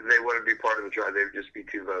 and they wouldn't be part of the tribe. They would just be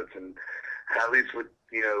 2 votes, and at least with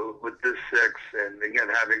this 6, and again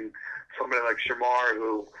having somebody like Shamar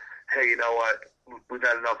who, hey, you know what, we've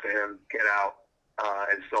had enough of him, get out,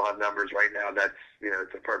 and still have numbers right now. That's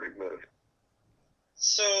it's a perfect move.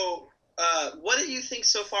 So, what do you think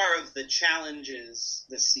so far of the challenges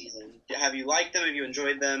this season? Have you liked them? Have you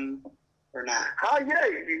enjoyed them, or not? Yeah.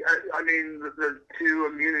 I mean, the 2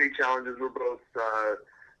 immunity challenges were both,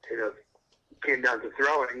 came down to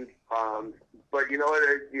throwing. But you know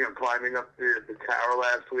what? Climbing up the tower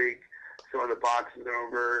last week, throwing the boxes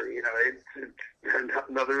over. It's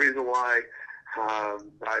another reason why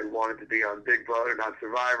I wanted to be on Big Brother, not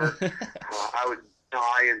Survivor. I would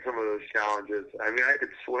die in some of those challenges. I mean, I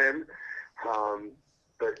could swim,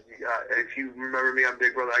 but if you remember me on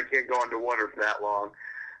Big Brother, I can't go underwater for that long.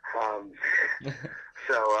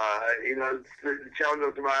 So the challenge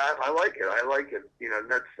of I like it. I like it.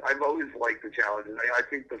 I've always liked the challenges. I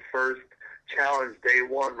think the first challenge, day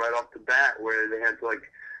 1, right off the bat, where they had to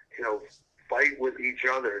fight with each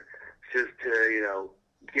other just to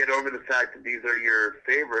get over the fact that these are your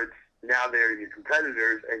favorites. Now they're your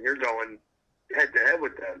competitors, and you're going head to head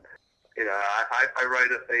with them. I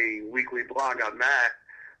write a weekly blog on Matt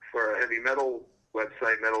for a heavy metal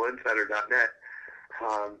website, metalinsider.net,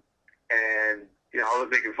 and I was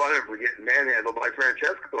making fun of him for getting manhandled by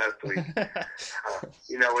Francesco last week.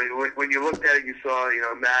 When you looked at it, you saw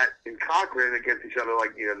Matt and Cochran against each other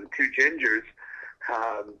like the 2 gingers.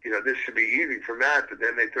 This should be easy for Matt, but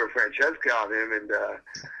then they throw Francesca on him, and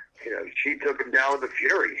she took him down with a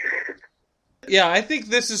fury. Yeah, I think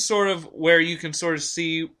this is sort of where you can sort of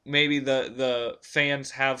see maybe the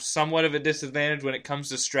fans have somewhat of a disadvantage when it comes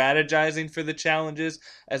to strategizing for the challenges.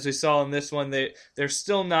 As we saw in this one, they're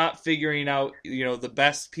still not figuring out, the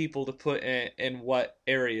best people to put in what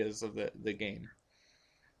areas of the game.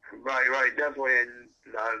 Right, definitely, and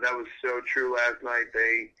that was so true last night.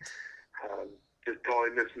 They just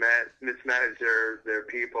totally mismanaged their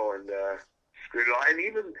people and screwed it all. And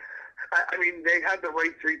even, I mean, they had the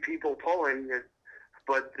right 3 people pulling,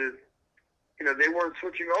 but they weren't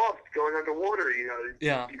switching off, going underwater.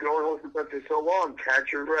 Yeah. You can only hold your breath for so long.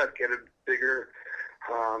 Catch your breath, get a bigger.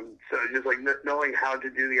 So just knowing how to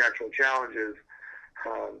do the actual challenges.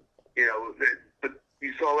 But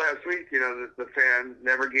you saw last week, the fans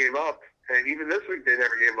never gave up, and even this week they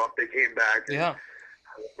never gave up. They came back. And, yeah.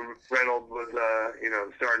 Reynolds was,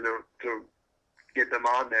 starting to get them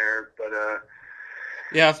on there, but.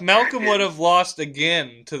 Yeah, if Malcolm would have lost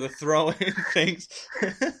again to the throwing things.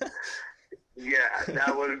 Yeah,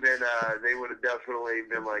 that would have been, they would have definitely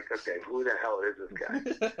been like, okay, who the hell is this guy?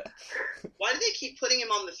 Why do they keep putting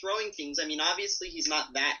him on the throwing things? I mean, obviously he's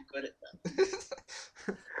not that good at them.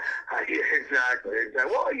 Yeah, exactly.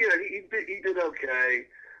 Well, he did okay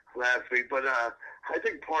last week, but I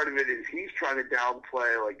think part of it is he's trying to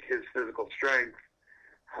downplay, his physical strength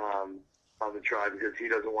on the tribe because he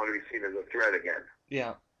doesn't want to be seen as a threat again.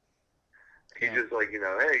 Yeah. He's just like, hey,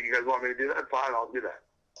 you guys want me to do that? Fine, I'll do that.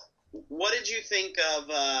 What did you think of,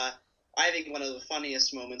 I think one of the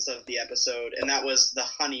funniest moments of the episode, and that was the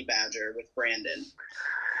honey badger with Brandon?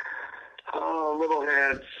 Oh, little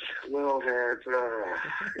hands.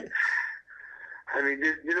 I mean,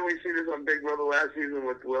 didn't we see this on Big Brother last season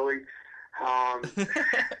with Willie? And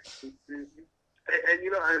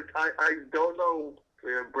I don't know.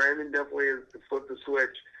 Brandon definitely has flipped the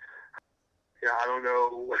switch. I don't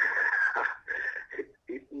know.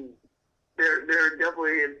 They're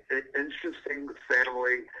definitely an interesting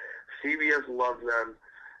family. CBS loves them.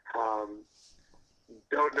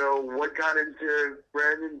 Don't know what got into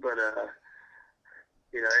Brandon, but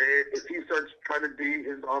if he starts trying to be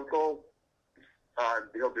his uncle,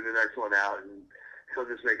 he'll be the next one out, and he'll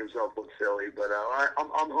just make himself look silly. But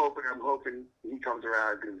I'm hoping he comes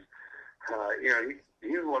around because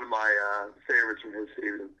he's one of my favorites from his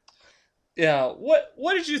season. Yeah,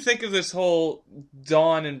 what did you think of this whole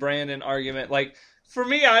Dawn and Brandon argument? Like, for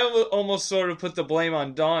me, I almost sort of put the blame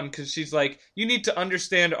on Dawn because she's like, you need to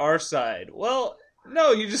understand our side. Well,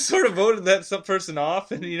 no, you just sort of voted that some person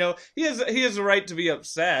off, and he has a right to be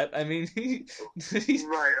upset. I mean, he's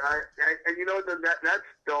right. And that's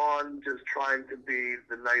Dawn just trying to be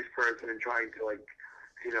the nice person and trying to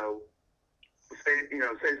say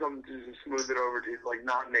something to just smooth it over to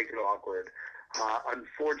not make it awkward.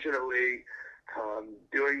 Unfortunately,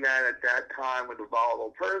 doing that at that time with a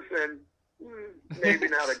volatile person, maybe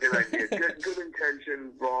not a good idea. Good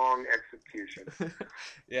intention, wrong execution.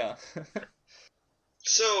 Yeah.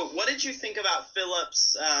 So, what did you think about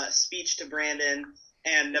Philip's speech to Brandon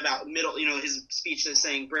and about his speech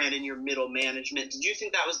saying, Brandon, you're middle management? Did you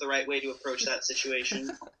think that was the right way to approach that situation?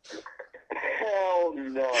 Hell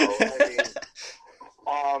no. I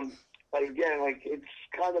mean, again, it's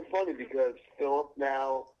kind of funny because Philip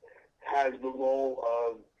now has the role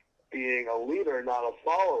of being a leader, not a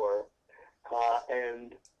follower.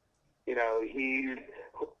 And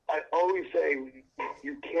I always say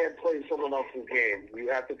you can't play someone else's game. You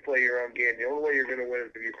have to play your own game. The only way you're going to win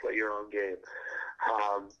is if you play your own game.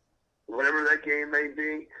 Whatever that game may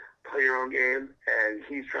be, play your own game. And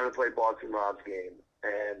he's trying to play Boston Rob's game.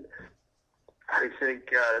 And I think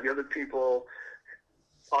the other people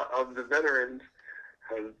of the veterans,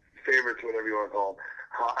 favorites, whatever you want to call them,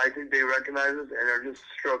 I think they recognize this and are just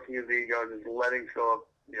stroking his ego and just letting Philip,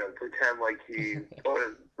 pretend like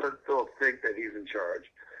let Philip think that he's in charge.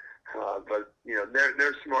 But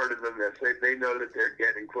they're smarter than this. They know that they're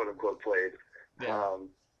getting quote unquote played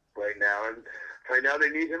right now, and right now they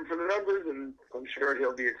need him for the numbers, and I'm sure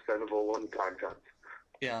he'll be expendable when the time comes.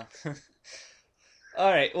 Yeah. All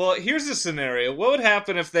right, well, here's a scenario. What would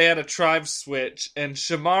happen if they had a tribe switch and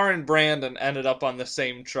Shamar and Brandon ended up on the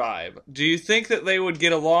same tribe? Do you think that they would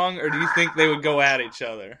get along, or do you think they would go at each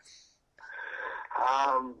other?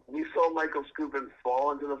 We saw Michael Scoopin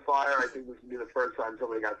fall into the fire. I think this would be the first time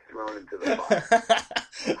somebody got thrown into the fire.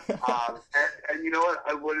 And you know what?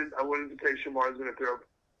 I wouldn't say Shamar's going to throw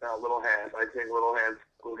Little Hands. I think Little Hands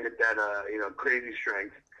will get that crazy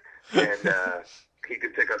strength, and he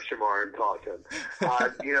could pick up Shamar and toss him.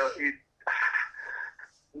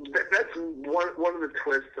 That's one of the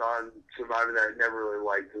twists on Survivor that I never really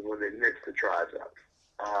liked is when they mix the tribes up.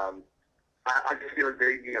 I feel like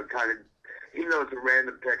they kind of, even though it's a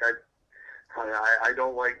random pick, I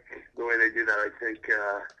don't like the way they do that. I think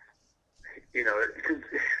because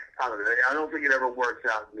I don't know. I don't think it ever works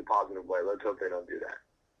out in a positive way. Let's hope they don't do that.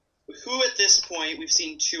 Who at this point, we've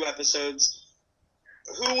seen 2 episodes,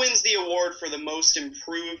 who wins the award for the most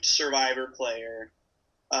improved Survivor player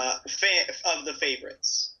of the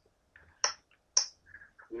favorites?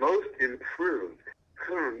 Most improved?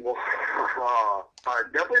 Well,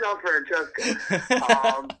 definitely not Francesca.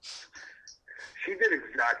 She did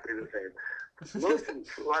exactly the same.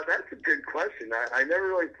 That's a good question. I never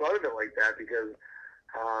really thought of it like that because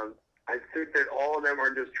I think that all of them are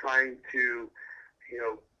just trying to,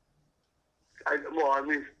 at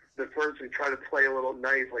least the first we try to play a little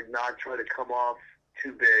nice, not try to come off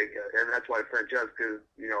too big, and that's why Francesca,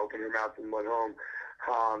 opened her mouth and went home.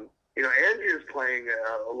 Andrea's playing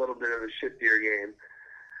a little bit of a shiftier game,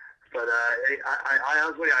 but I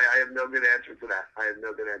honestly, I have no good answer for that.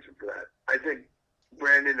 I think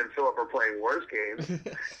Brandon and Philip are playing worse games.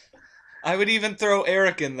 I would even throw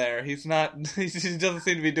Eric in there. He doesn't seem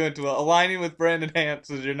to be doing too well. Aligning with Brandon Hance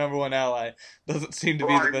as your number 1 ally doesn't seem to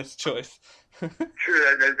be the best choice.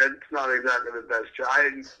 True, that's not exactly the best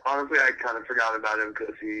choice. I kind of forgot about him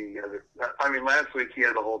because last week he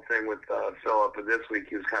had the whole thing with Philip, but this week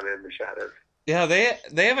he was kind of in the shadows. Yeah,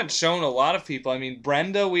 they haven't shown a lot of people. I mean,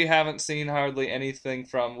 Brenda, we haven't seen hardly anything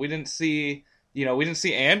from. We didn't see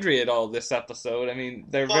Andrea at all this episode. I mean,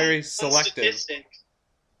 they're very selective.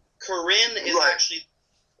 Corinne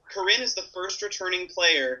is the first returning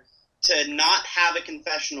player to not have a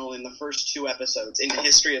confessional in the first 2 episodes in the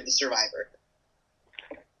history of the Survivor.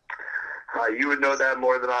 You would know that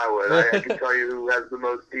more than I would. I can tell you who has the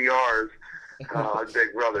most DRs on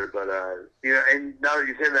Big Brother. But, and now that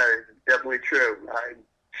you say that, it's definitely true.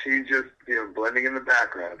 She's just, blending in the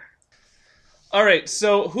background. All right,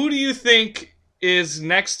 so who do you think is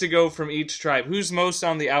next to go from each tribe? Who's most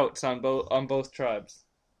on the outs on both tribes?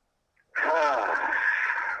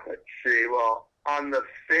 Let's see. Well, on the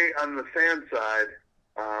fan side,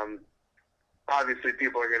 obviously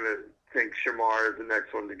people are going to think Shamar is the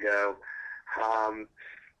next one to go.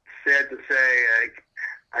 Sad to say,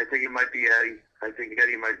 I think it might be Eddie. I think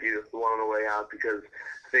Eddie might be the one on the way out because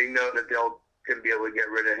they know that they'll going to be able to get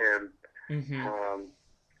rid of him. Mm-hmm.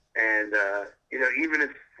 Even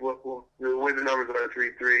if the way the numbers are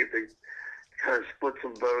 3-3, if they kind of split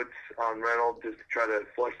some votes on Reynolds just to try to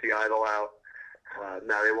flush the idol out,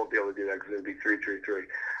 now they won't be able to do that because it would be 3-3-3.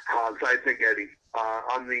 So I think Eddie.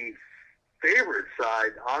 On the favorite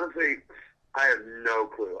side, honestly, I have no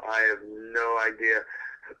clue. I have no idea.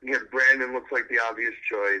 Brandon looks like the obvious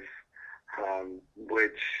choice,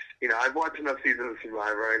 which, I've watched enough seasons of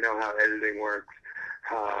Survivor. I know how editing works.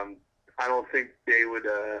 I don't think they would,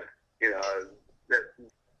 that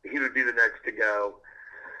he would be the next to go.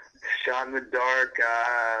 Shot in the dark,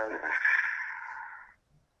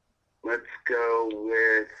 let's go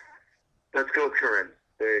with Corinne.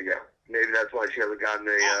 There you go. Maybe that's why she hasn't gotten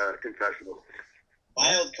a confessional.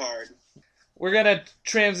 Wild card. We're going to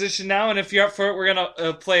transition now, and if you're up for it, we're going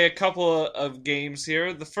to play a couple of games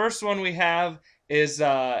here. The first one we have is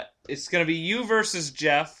it's going to be you versus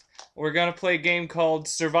Jeff. We're going to play a game called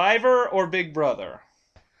Survivor or Big Brother.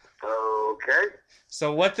 Okay.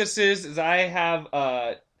 So what this is I have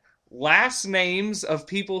last names of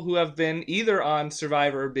people who have been either on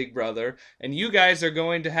Survivor or Big Brother, and you guys are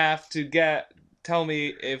going to have to tell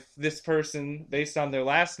me if this person, based on their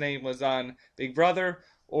last name, was on Big Brother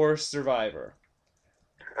or Survivor.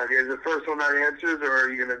 Okay, is the first one that answers, or are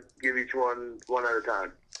you going to give each one at a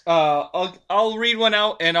time? I'll read one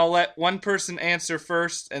out, and I'll let one person answer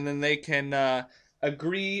first, and then they can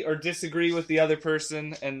agree or disagree with the other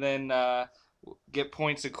person, and then get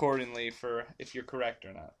points accordingly for if you're correct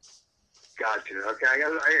or not. Gotcha. Okay,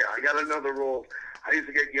 I got another rule. I used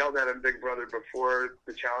to get yelled at in Big Brother before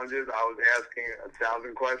the challenges. I was asking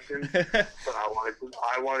 1,000 questions, but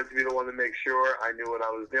I wanted to be the one to make sure I knew what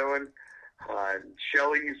I was doing.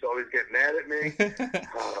 Shelly used to always get mad at me,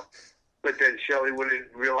 but then Shelly wouldn't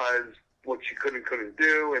realize what she couldn't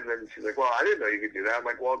do, and then she's like, "Well, I didn't know you could do that." I'm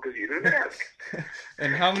like, "Well, because you didn't ask."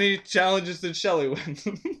 And how many challenges did Shelly win?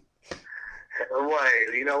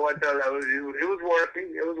 Wait, you know what though? It was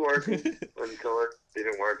working. It was working until it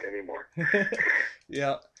didn't work anymore.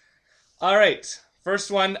 Yeah. All right. First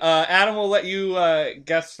one. Adam will let you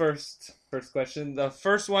guess first. First question. The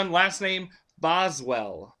first one. Last name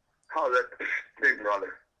Boswell. Oh, that's Big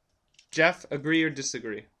Brother. Jeff, agree or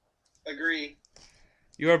disagree? Agree.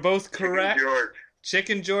 You are both correct.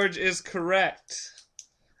 Chicken George is correct.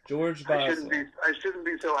 George Boswell. I shouldn't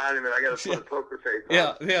be so adamant. I got to put a poker face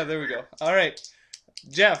on. Yeah, there we go. All right.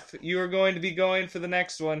 Jeff, you are going to be going for the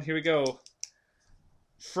next one. Here we go.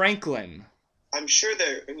 Franklin. I'm sure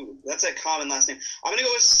that's a common last name. I'm going to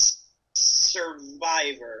go with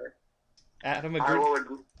Survivor. Adam, agree?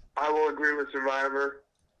 I will agree with Survivor.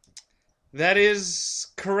 That is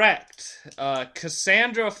correct.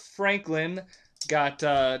 Cassandra Franklin got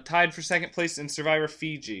tied for second place in Survivor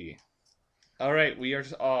Fiji. All right, we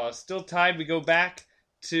are still tied. We go back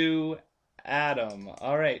to Adam.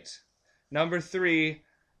 All right, number 3,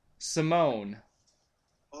 Simone.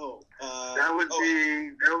 That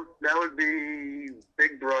would be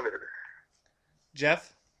Big Brother.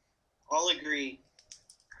 Jeff? I'll agree.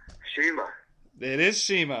 Shima. It is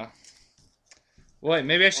Shima. Wait,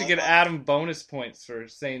 maybe I should get Adam bonus points for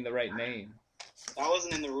saying the right name. That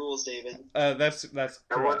wasn't in the rules, David. That's correct.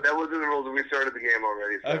 That was in the rules when we started the game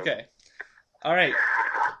already. So. Okay. All right.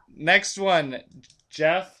 Next one,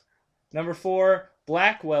 Jeff. Number 4,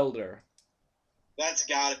 Black Welder. That's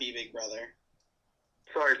got to be Big Brother.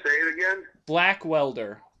 Sorry, say it again? Black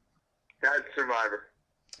Welder. That's Survivor.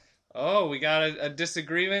 Oh, we got a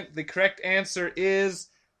disagreement. The correct answer is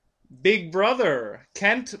Big Brother.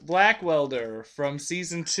 Kent Blackwelder from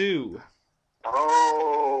Season 2.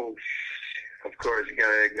 Oh, of course, you got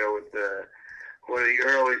to go with one of the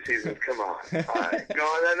early seasons. Come on. All right.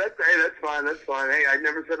 No, that's fine. That's fine. Hey, I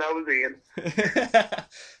never said I was Ian.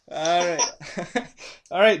 All right.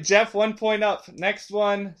 All right, Jeff, 1 point up. Next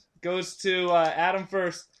one goes to Adam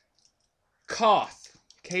first. Koth.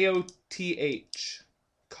 Koth.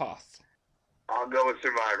 Koth. I'll go with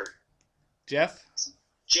Survivor. Jeff?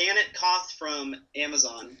 Janet Koth from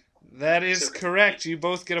Amazon. That is correct. You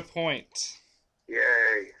both get a point.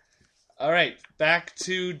 Yay. All right, back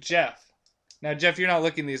to Jeff. Now, Jeff, you're not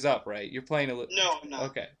looking these up, right? You're playing a little. No, I'm not.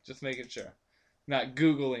 Okay, just making sure. Not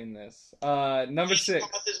Googling this. Number 6.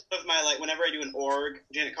 Koth is one of my, whenever I do an org,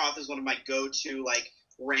 Janet Koth is one of my go-to,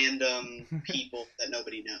 random people that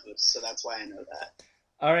nobody knows. So that's why I know that.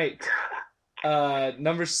 All right.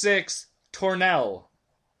 Number 6, Tornell.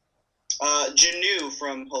 Janu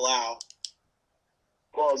from Palau.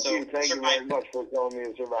 Well, Gene, thank you very much for telling me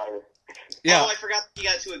a Survivor. Yeah. Oh, I forgot you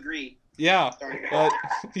got to agree. Yeah, Sorry. but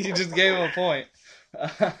you just gave him a point.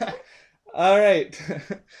 All right.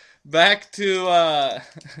 Back to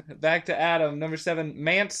Adam. Number 7,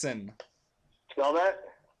 Manson. Spell that?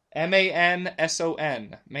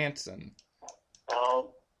 Manson. Manson.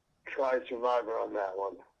 I'll try Survivor on that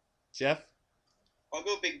one. Jeff? I'll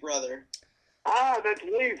go Big Brother. That's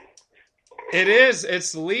Leaf. It is.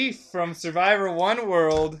 It's Leaf from Survivor One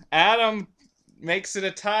World. Adam makes it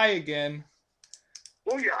a tie again.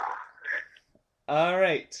 Oh, yeah. All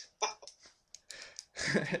right.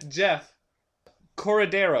 Jeff.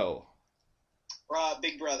 Corradero.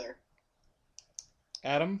 Big Brother.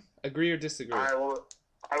 Adam, agree or disagree? I will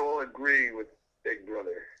agree with Big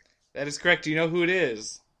Brother. That is correct. Do you know who it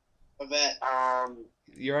is? Yvette.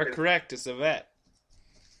 You are correct. It's Yvette.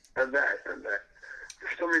 Yvette. For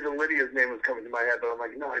some reason, Lydia's name was coming to my head, but I'm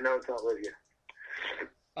like, no, I know it's not Lydia.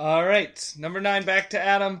 All right. Number 9, back to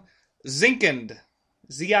Adam. Zinkand.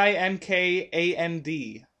 Zinkand.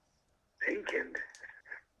 Zinkand.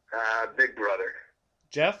 Big Brother.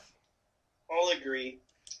 Jeff? I'll agree.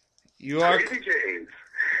 You are... Crazy James.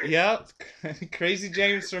 Yep. Crazy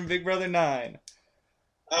James from Big Brother 9.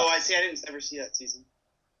 Oh, I see. I didn't ever see that season.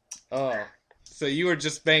 Oh. So you were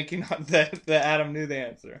just banking on that Adam knew the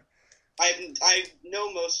answer. I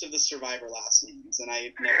know most of the Survivor last names, and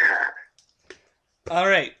I've never... All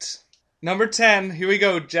right. Number 10. Here we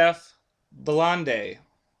go, Jeff. Blonde.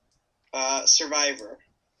 Survivor.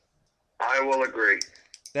 I will agree.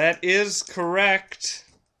 That is correct.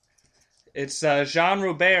 It's Jean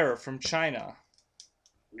Robert from China.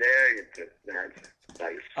 There you go. That's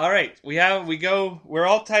nice. All right, we're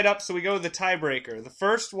all tied up, so we go with the tiebreaker. The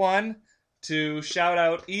first one to shout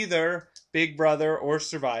out either Big Brother or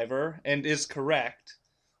Survivor and is correct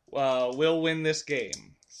will win this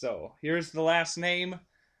game. So here's the last name,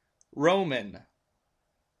 Roman.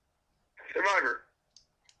 Survivor.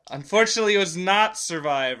 Unfortunately, it was not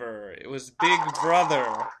Survivor. It was Big Brother.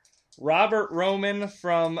 Robert Roman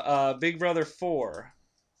from Big Brother 4.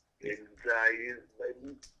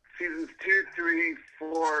 Seasons 2, 3,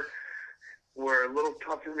 4 were a little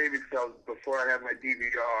tough for me because before I had my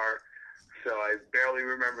DVR, so I barely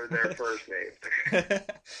remember their first names.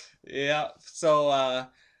 Yeah, so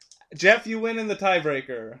Jeff, you win in the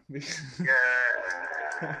tiebreaker.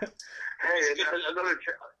 Yeah. Hey,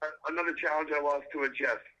 another challenge I lost to a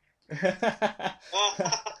Jeff.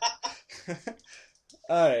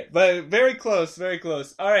 All right, but very close, very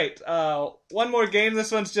close. All right, one more game.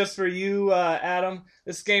 This one's just for you, Adam.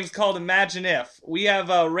 This game's called Imagine If. We have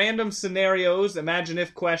random scenarios, Imagine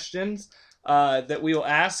If questions that we will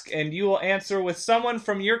ask, and you will answer with someone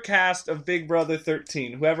from your cast of Big Brother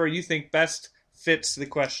 13, whoever you think best fits the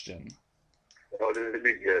question. Oh, this would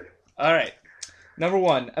be good. All right. Number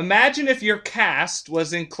 1, imagine if your cast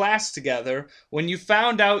was in class together when you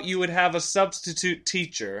found out you would have a substitute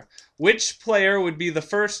teacher. Which player would be the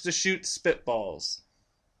first to shoot spitballs?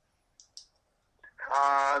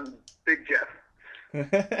 Big Jeff.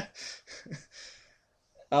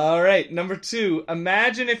 All right. Number 2,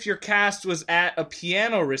 imagine if your cast was at a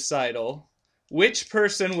piano recital. Which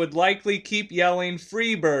person would likely keep yelling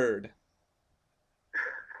 "Free Bird"?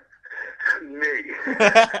 Me.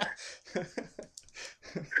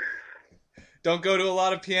 Don't go to a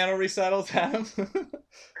lot of piano recitals, Adam? No,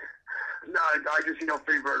 I just,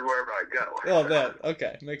 Free Bird wherever I go. Oh, that.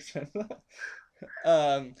 Okay, makes sense.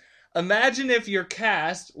 Imagine if your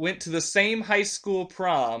cast went to the same high school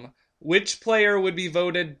prom. Which player would be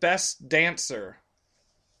voted best dancer?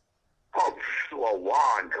 Oh, well,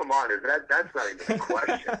 Juan, come on. That's not even a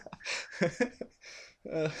question.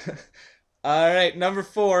 All right, number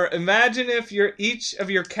 4. Imagine if each of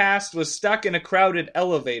your cast was stuck in a crowded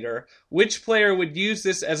elevator. Which player would use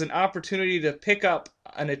this as an opportunity to pick up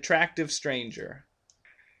an attractive stranger?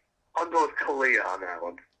 I'll go with Kalia on that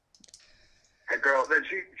one. That girl,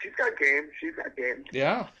 she's got game. She's got game.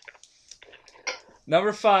 Yeah.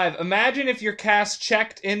 Number 5. Imagine if your cast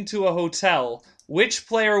checked into a hotel. Which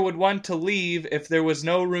player would want to leave if there was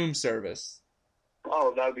no room service?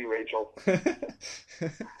 Oh, that would be Rachel.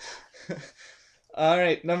 All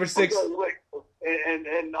right, number 6. Wait,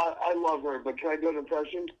 and I love her, but can I do an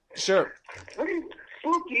impression? Sure.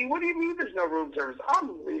 Spooky, what do you mean there's no room service?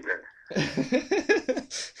 I'm leaving.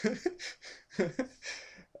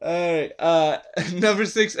 All right. Number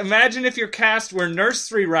 6. Imagine if your cast were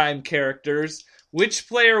nursery rhyme characters. Which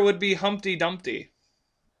player would be Humpty Dumpty?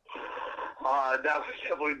 That would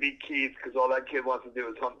definitely be Keith, because all that kid wants to do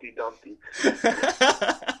is Humpty Dumpty.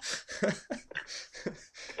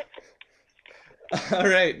 All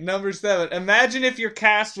right, number 7. Imagine if your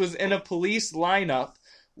cast was in a police lineup.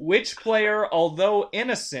 Which player, although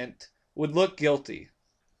innocent, would look guilty?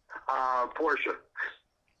 Portia.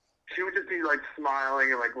 She would just be like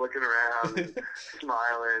smiling and like looking around and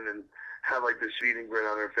smiling and have like this eating grin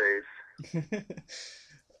on her face.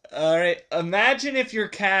 All right. Imagine if your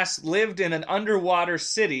cast lived in an underwater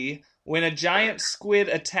city when a giant squid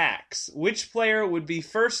attacks. Which player would be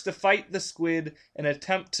first to fight the squid and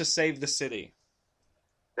attempt to save the city?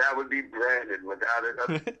 That would be Brandon, without it.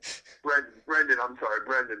 Brendan.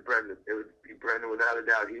 It would be Brendan without a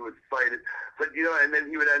doubt. He would fight it, but and then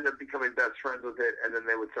he would end up becoming best friends with it, and then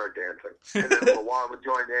they would start dancing, and then Lawan would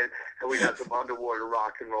join in, and we'd have some underwater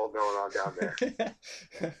rock and roll going on down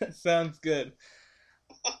there. Sounds good.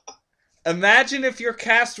 Imagine if your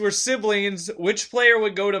cast were siblings. Which player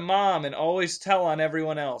would go to mom and always tell on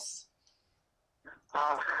everyone else?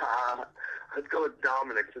 Let's go with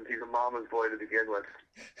Dominic, since he's a mama's boy to begin with.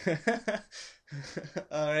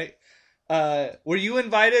 All right. Were you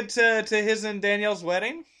invited to his and Danielle's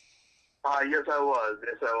wedding? Yes, I was. And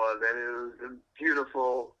it was a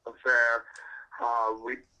beautiful affair.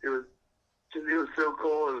 It was so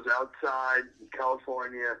cool. It was outside in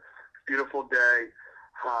California. Beautiful day.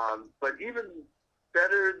 But even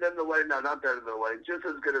better than the wedding, no, not better than the wedding, just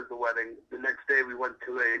as good as the wedding. The next day we went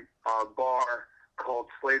to a bar called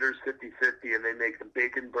Slater's 50/50, and they make the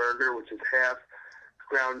bacon burger, which is half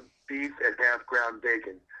ground beef and half ground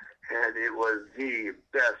bacon. And it was the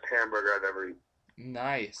best hamburger I've ever eaten.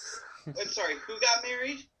 Nice. I'm sorry, who got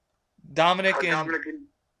married? Dominic and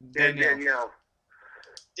Danielle.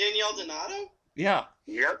 Danielle Donato? Yeah.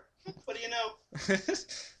 Yep. What do you know?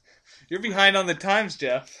 You're behind on the times,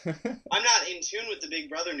 Jeff. I'm not in tune with the Big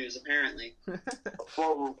Brother news, apparently.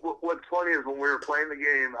 Well, what's funny is when we were playing the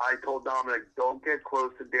game, I told Dominic, don't get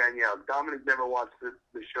close to Danielle. Dominic never watched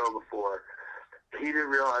the show before. He didn't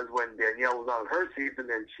realize when Danielle was on her season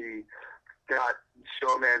and she got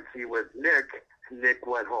showmancy with Nick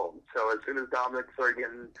went home. So as soon as Dominic started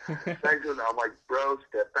getting nice with him, I'm like, bro,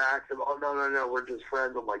 step back. Said, oh, no, we're just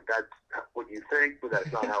friends. I'm like, that's what you think, but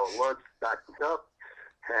that's not how it looks. Back this up.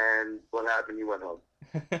 And what happened? You went home.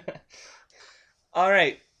 All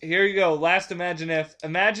right, here you go. Last Imagine If.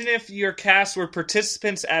 Imagine if your cast were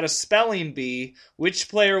participants at a spelling bee. Which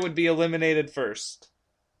player would be eliminated first?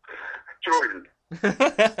 Jordan.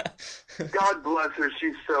 God bless her.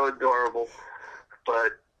 She's so adorable.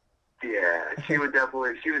 But, yeah, she would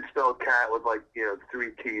spell cat with,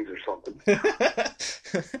 3 T's or something.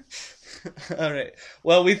 All right.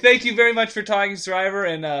 Well, we thank you very much for talking Survivor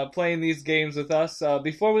and playing these games with us.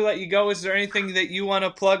 Before we let you go, is there anything that you want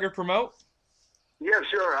to plug or promote? Yeah,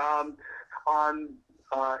 sure. On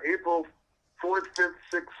April 4th, 5th,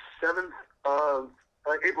 6th, 7th,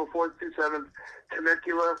 April 4th through 7th,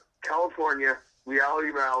 Temecula, California, Reality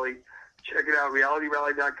Rally. Check it out,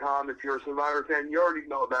 realityrally.com. If you're a Survivor fan, you already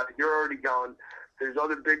know about it. You're already going. There's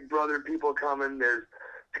other Big Brother people coming. There's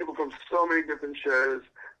people from so many different shows.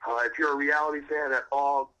 If you're a reality fan at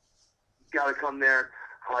all, got to come there.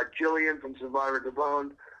 Jillian from Survivor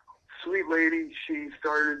Gabon, sweet lady. She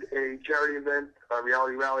started a charity event,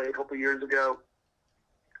 Reality Rally, a couple years ago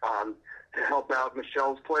to help out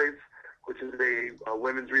Michelle's Place, which is a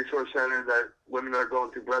women's resource center that women are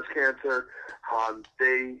going through breast cancer.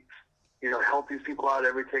 They, help these people out,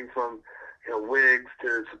 everything from, wigs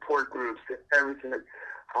to support groups to everything.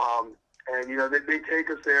 And, they take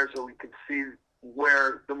us there so we can see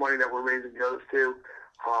where the money that we're raising goes to.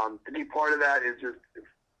 To be part of that is just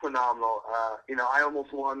phenomenal. I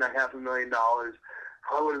almost won that $500,000.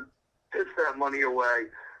 I would have pissed that money away.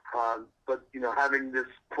 But, having this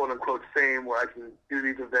quote-unquote fame where I can do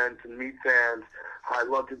these events and meet fans, I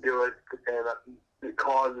love to do it. And the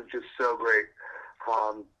cause is just so great.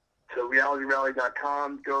 So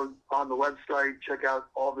realityrally.com, go on the website, check out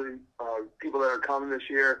all the people that are coming this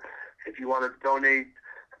year. If you want to donate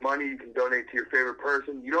money, you can donate to your favorite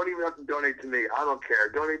person. You don't even have to donate to me. I don't care.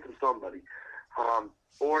 Donate to somebody.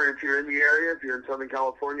 Or if you're in the area, if you're in Southern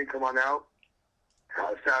California, come on out.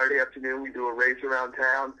 Saturday afternoon, we do a race around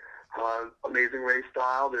town, amazing race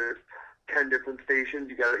style. There's 10 different stations.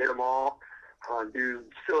 You got to hit them all. Do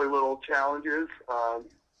silly little challenges.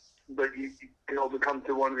 But you can also come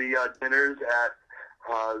to one of the dinners at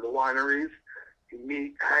the wineries.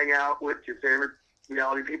 You hang out with your favorite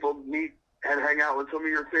reality people, meet and hang out with some of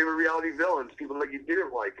your favorite reality villains, people that you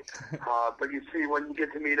didn't like. But you see, when you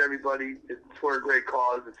get to meet everybody, it's for a great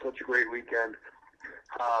cause. It's such a great weekend.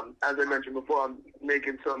 As I mentioned before, I'm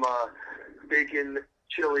making some bacon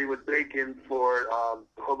chili with bacon for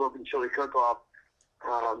Hoboken Chili Cook-Off.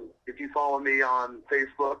 If you follow me on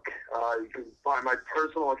Facebook, you can find my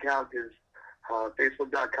personal account is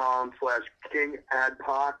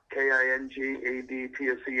facebook.com/KingAdPoch,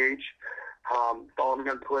 KINGADPOCH. Follow me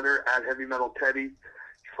on Twitter @HeavyMetalTeddy. You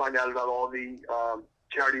find out about all the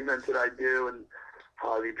charity events that I do and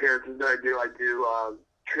the appearances that I do. I do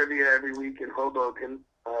trivia every week in Hoboken.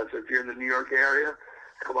 So if you're in the New York area,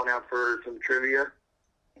 come on out for some trivia.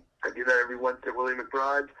 I do that every Wednesday at William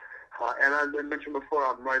McBride. And as I mentioned before,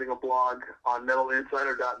 I'm writing a blog on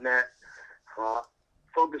MetalInsider.net,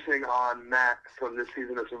 focusing on Matt from this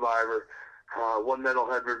season of Survivor. One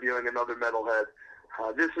metalhead reviewing another metalhead.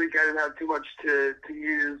 This week I didn't have too much to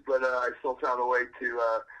use, but I still found a way to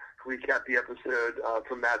recap the episode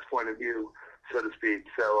from Matt's point of view, so to speak.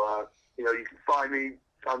 So, you can find me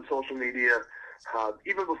on social media.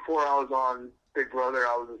 Even before I was on Big Brother,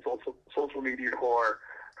 I was a social media whore.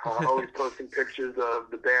 Always posting pictures of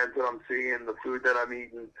the bands that I'm seeing, the food that I'm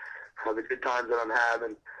eating, the good times that I'm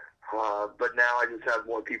having. But now I just have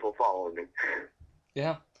more people following me.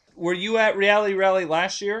 Yeah. Were you at Reality Rally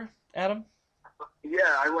last year, Adam?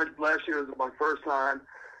 Yeah, I went last year. It was my first time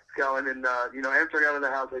going. And, after I got in the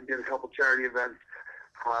house, I did a couple charity events.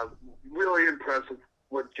 Really impressed with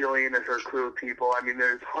what Jillian and her crew of people. I mean,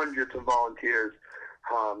 there's hundreds of volunteers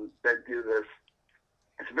that do this.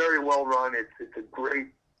 It's very well run. It's a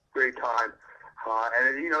great time.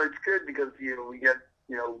 And, it's good because, we get,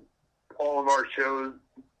 all of our shows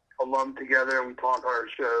alum together and we talk our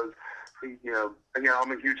shows. Again,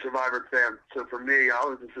 I'm a huge Survivor fan. So for me, I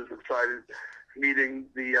was just as excited meeting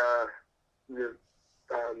the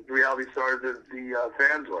reality stars as the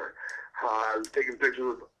fans were. I was taking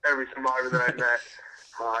pictures with every Survivor that I met.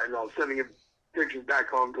 And I was sending pictures back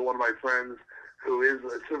home to one of my friends who is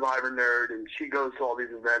a Survivor nerd, and she goes to all these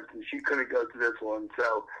events, and she couldn't go to this one.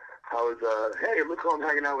 So I was, hey, look who I'm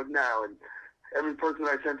hanging out with now. And every person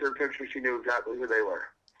I sent her a picture, she knew exactly who they were.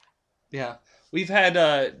 Yeah. We've had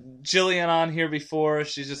Jillian on here before.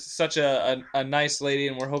 She's just such a nice lady,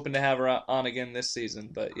 and we're hoping to have her on again this season.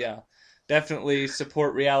 But, yeah, definitely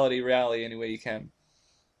support Reality Rally any way you can.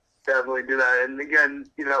 Definitely do that. And, again,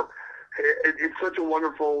 it's such a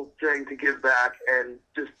wonderful thing to give back, and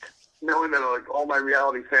just knowing that all my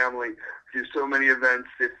reality family do so many events.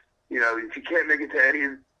 If you can't make it to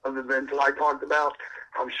any of the events that I talked about,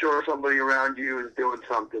 I'm sure somebody around you is doing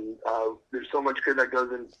something. There's so much good that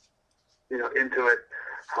goes into it.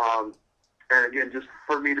 And again, just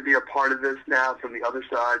for me to be a part of this now from the other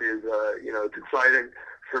side is, it's exciting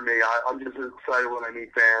for me. I'm just as excited when I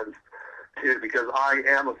meet fans too, because I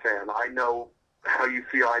am a fan. I know how you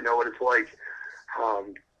feel. I know what it's like.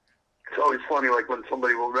 It's always funny, when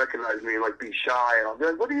somebody will recognize me and be shy, and I'll be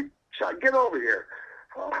like, "What are you shy? Get over here!"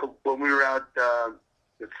 When we were out at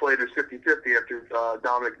Slater's 50/50 after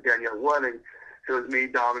Dominic and Danielle's wedding, it was me,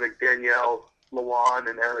 Dominic, Danielle, Lawan,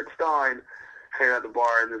 and Eric Stein hanging at the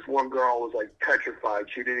bar, and this one girl was petrified.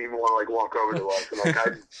 She didn't even want to walk over to us, and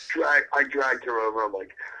I dragged her over. I'm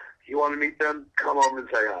like, "You want to meet them? Come over and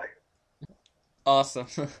say hi." Awesome.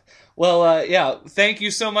 Well, yeah, thank you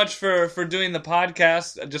so much for doing the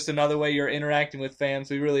podcast. Just another way you're interacting with fans.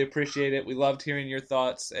 We really appreciate it. We loved hearing your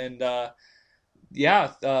thoughts. And,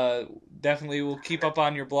 definitely we'll keep up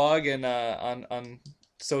on your blog and on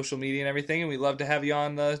social media and everything. And we'd love to have you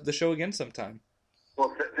on the show again sometime.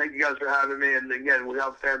 Well, thank you guys for having me. And, again,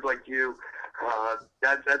 without fans like you,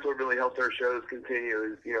 that's what really helps our shows continue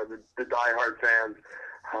is, the diehard fans.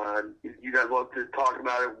 You guys love to talk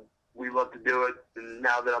about it. We love to do it, and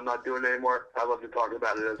now that I'm not doing it anymore, I love to talk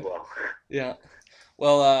about it as well. Yeah.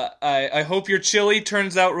 Well, I hope your chili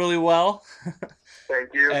turns out really well.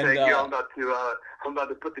 Thank you. Thank you. I'm about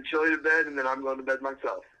to put the chili to bed, and then I'm going to bed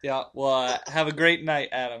myself. Yeah. Well, have a great night,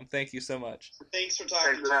 Adam. Thank you so much. Thanks for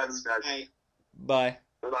talking. Thanks for having me, guys. Bye.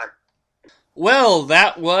 Bye-bye. Well,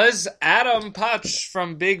 that was Adam Poch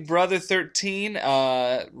from Big Brother 13.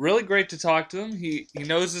 Really great to talk to him. He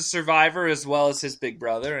knows the Survivor as well as his big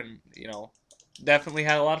brother, and definitely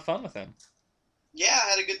had a lot of fun with him. Yeah, I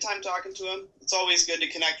had a good time talking to him. It's always good to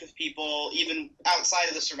connect with people, even outside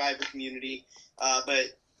of the Survivor community.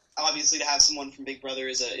 But obviously, to have someone from Big Brother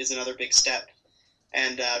is another big step,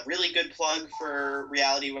 and really good plug for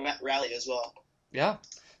Reality Rally as well. Yeah.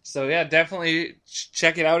 So yeah, definitely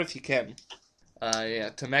check it out if you can.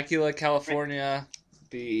 Temecula, California,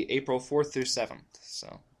 be April 4th through 7th.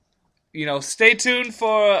 So, stay tuned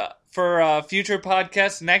for for future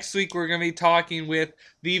podcasts. Next week, we're going to be talking with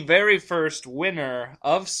the very first winner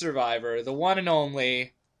of Survivor, the one and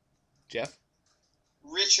only, Jeff?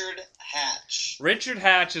 Richard Hatch. Richard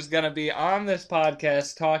Hatch is going to be on this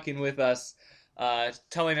podcast talking with us,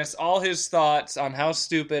 telling us all his thoughts on how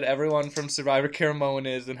stupid everyone from Survivor Caramone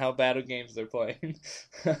is and how bad of games they're playing.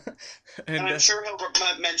 and I'm sure he'll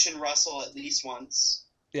mention Russell at least once.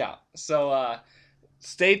 Yeah, so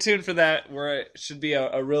stay tuned for that, where it should be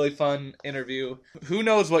a really fun interview. Who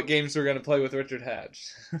knows what games we're going to play with Richard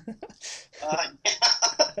Hatch?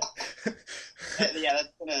 Yeah,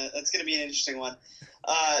 that's gonna be an interesting one.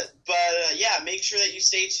 Yeah, make sure that you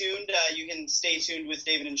stay tuned. You can stay tuned with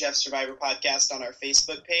David and Jeff's Survivor podcast on our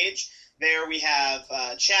Facebook page. There we have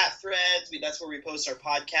chat threads. That's where we post our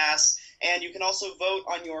podcasts. And you can also vote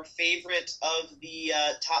on your favorite of the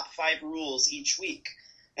top 5 rules each week.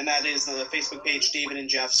 And that is the Facebook page, David and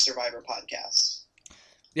Jeff's Survivor podcast.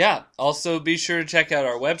 Yeah, also be sure to check out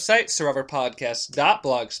our website,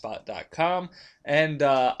 survivorpodcast.blogspot.com, and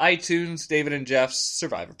iTunes, David and Jeff's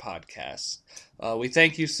Survivor Podcast. We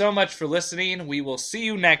thank you so much for listening. We will see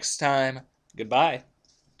you next time. Goodbye.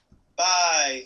 Bye.